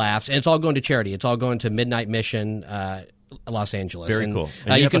laughs, and it's all going to charity. It's all going to Midnight Mission. Los Angeles. Very cool.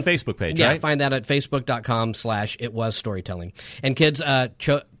 And you have a Facebook page, yeah, right? Find that at facebook.com/itwasstorytelling. And kids,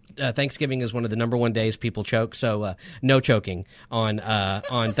 Thanksgiving is one of the number one days people choke, so no choking on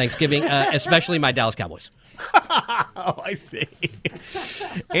Thanksgiving, especially my Dallas Cowboys. Oh, I see.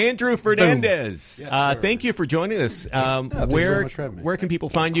 Andrew Fernandez, thank you for joining us. Thank you very much for having me. Where can people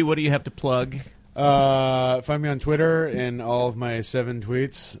find you? What do you have to plug? Find me on Twitter and all of my 7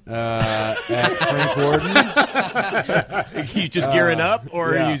 tweets at Frank Warden. You just gearing up,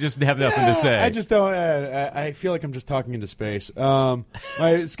 or you just have nothing to say? I just don't. I feel like I'm just talking into space.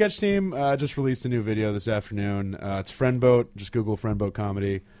 My sketch team just released a new video this afternoon. It's Friendboat. Just Google Friendboat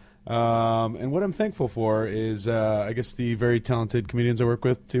Comedy. And what I'm thankful for is, I guess, the very talented comedians I work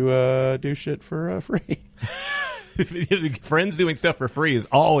with to do shit for free. Friends doing stuff for free is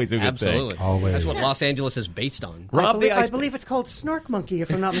always a good Absolutely. thing. Always. That's what Los Angeles is based on. Rob, I believe it's called Snark Monkey,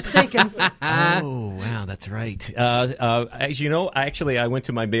 if I'm not mistaken. Oh, wow, that's right. As you know, I went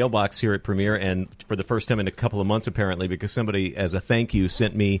to my mailbox here at Premiere, and for the first time in a couple of months, apparently, because somebody, as a thank you,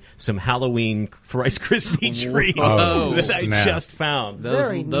 sent me some Halloween Rice Krispie treats that I just found.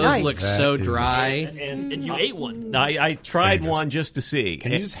 Those nice. look so dry. And you ate one. I tried one just to see.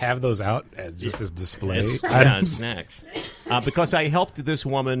 Can you just have those out as display Yeah, items? snacks. Because I helped this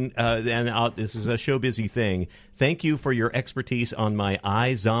woman, and this is a show busy thing. Thank you for your expertise on my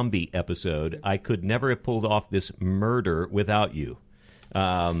iZombie episode. I could never have pulled off this murder without you.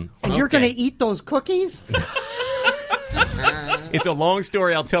 And you're going to eat those cookies? It's a long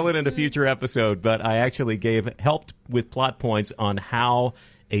story. I'll tell it in a future episode, but I actually helped with plot points on how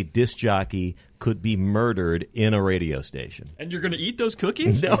a disc jockey could be murdered in a radio station. And you're going to eat those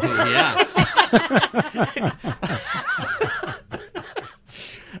cookies? No. Yeah.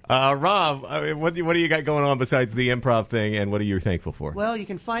 Rob, what do you got going on besides the improv thing, and what are you thankful for? Well, you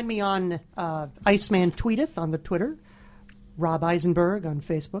can find me on Iceman Tweeteth on the Twitter, Rob Eisenberg on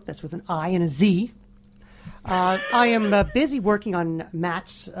Facebook. That's with an I and a Z. I am busy working on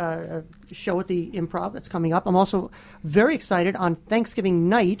Matt's show at the Improv that's coming up. I'm also very excited. On Thanksgiving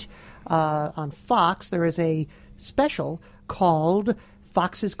night on Fox, there is a special called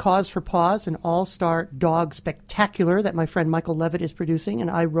Fox's Cause for Paws, an all-star dog spectacular that my friend Michael Levitt is producing,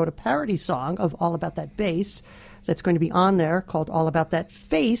 and I wrote a parody song of All About That Bass that's going to be on there called All About That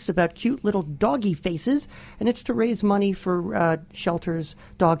Face, about cute little doggy faces, and it's to raise money for shelters,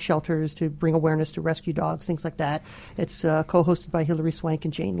 dog shelters, to bring awareness to rescue dogs, things like that. It's co-hosted by Hilary Swank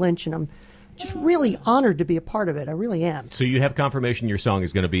and Jane Lynch, and I'm just really honored to be a part of it. I really am. So you have confirmation your song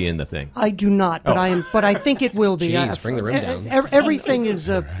is going to be in the thing? I do not, but I am. But I think it will be. Jeez, bring the room down. Everything is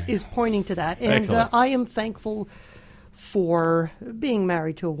pointing to that, and I am thankful for being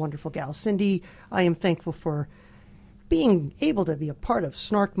married to a wonderful gal, Cindy. I am thankful for being able to be a part of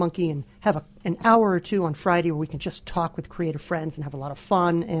Snark Monkey and have an hour or two on Friday where we can just talk with creative friends and have a lot of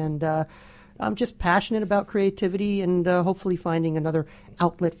fun. And I'm just passionate about creativity and hopefully finding another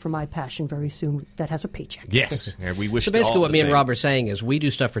outlet for my passion very soon that has a paycheck. Yes. We wish So basically all what the me and same. Rob are saying is we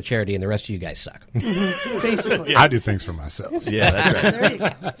do stuff for charity and the rest of you guys suck. Basically. I do things for myself. Yeah, that's right. There you go.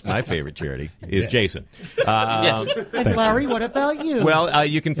 That's my favorite charity is Jason. Yes. And Larry, what about you? Well,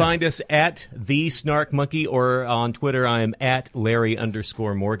 you can find us at The Snark Monkey, or on Twitter, I am at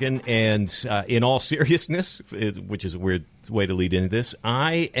Larry_Morgan. And in all seriousness, which is a weird way to lead into this,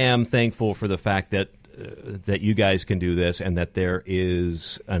 I am thankful for the fact that you guys can do this, and that there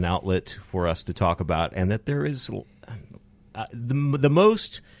is an outlet for us to talk about, and that there is the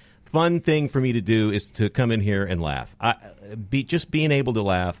most fun thing for me to do is to come in here and laugh. Just being able to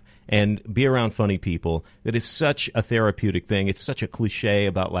laugh and be around funny people, that is such a therapeutic thing. It's such a cliche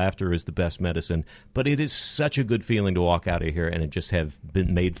about laughter is the best medicine, but it is such a good feeling to walk out of here and just have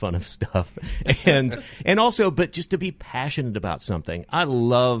been made fun of stuff. and also, but just to be passionate about something. I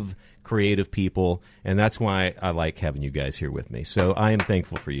love creative people, and that's why I like having you guys here with me. So I am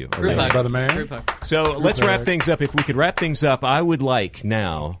thankful for you. Group Thanks, hug. brother man. Group hug. So let's wrap things up. If we could wrap things up, I would like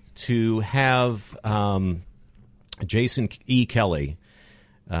now to have Jason E. Kelly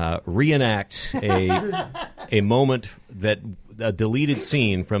reenact a moment a deleted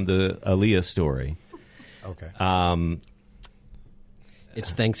scene from the Aaliyah story. Okay.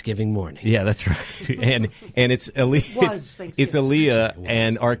 It's Thanksgiving morning. Yeah, that's right. and it's Aaliyah, it's Aaliyah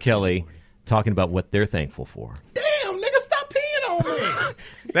and R. Kelly talking about what they're thankful for. Damn, nigga, stop peeing on me.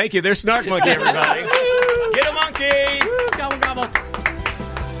 Thank you. There's Snark Monkey, everybody. Get a monkey. Gobble, gobble.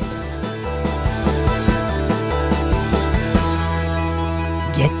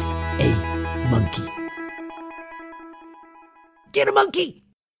 Get a monkey. Get a monkey!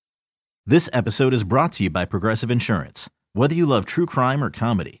 This episode is brought to you by Progressive Insurance. Whether you love true crime or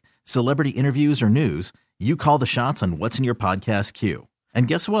comedy, celebrity interviews or news, you call the shots on what's in your podcast queue. And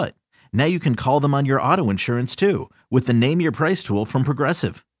guess what? Now you can call them on your auto insurance too with the Name Your Price tool from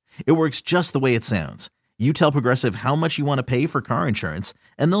Progressive. It works just the way it sounds. You tell Progressive how much you want to pay for car insurance,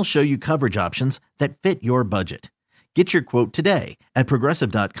 and they'll show you coverage options that fit your budget. Get your quote today at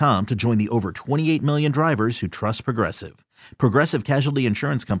Progressive.com to join the over 28 million drivers who trust Progressive. Progressive Casualty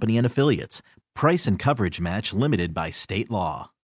Insurance Company and Affiliates. Price and coverage match limited by state law.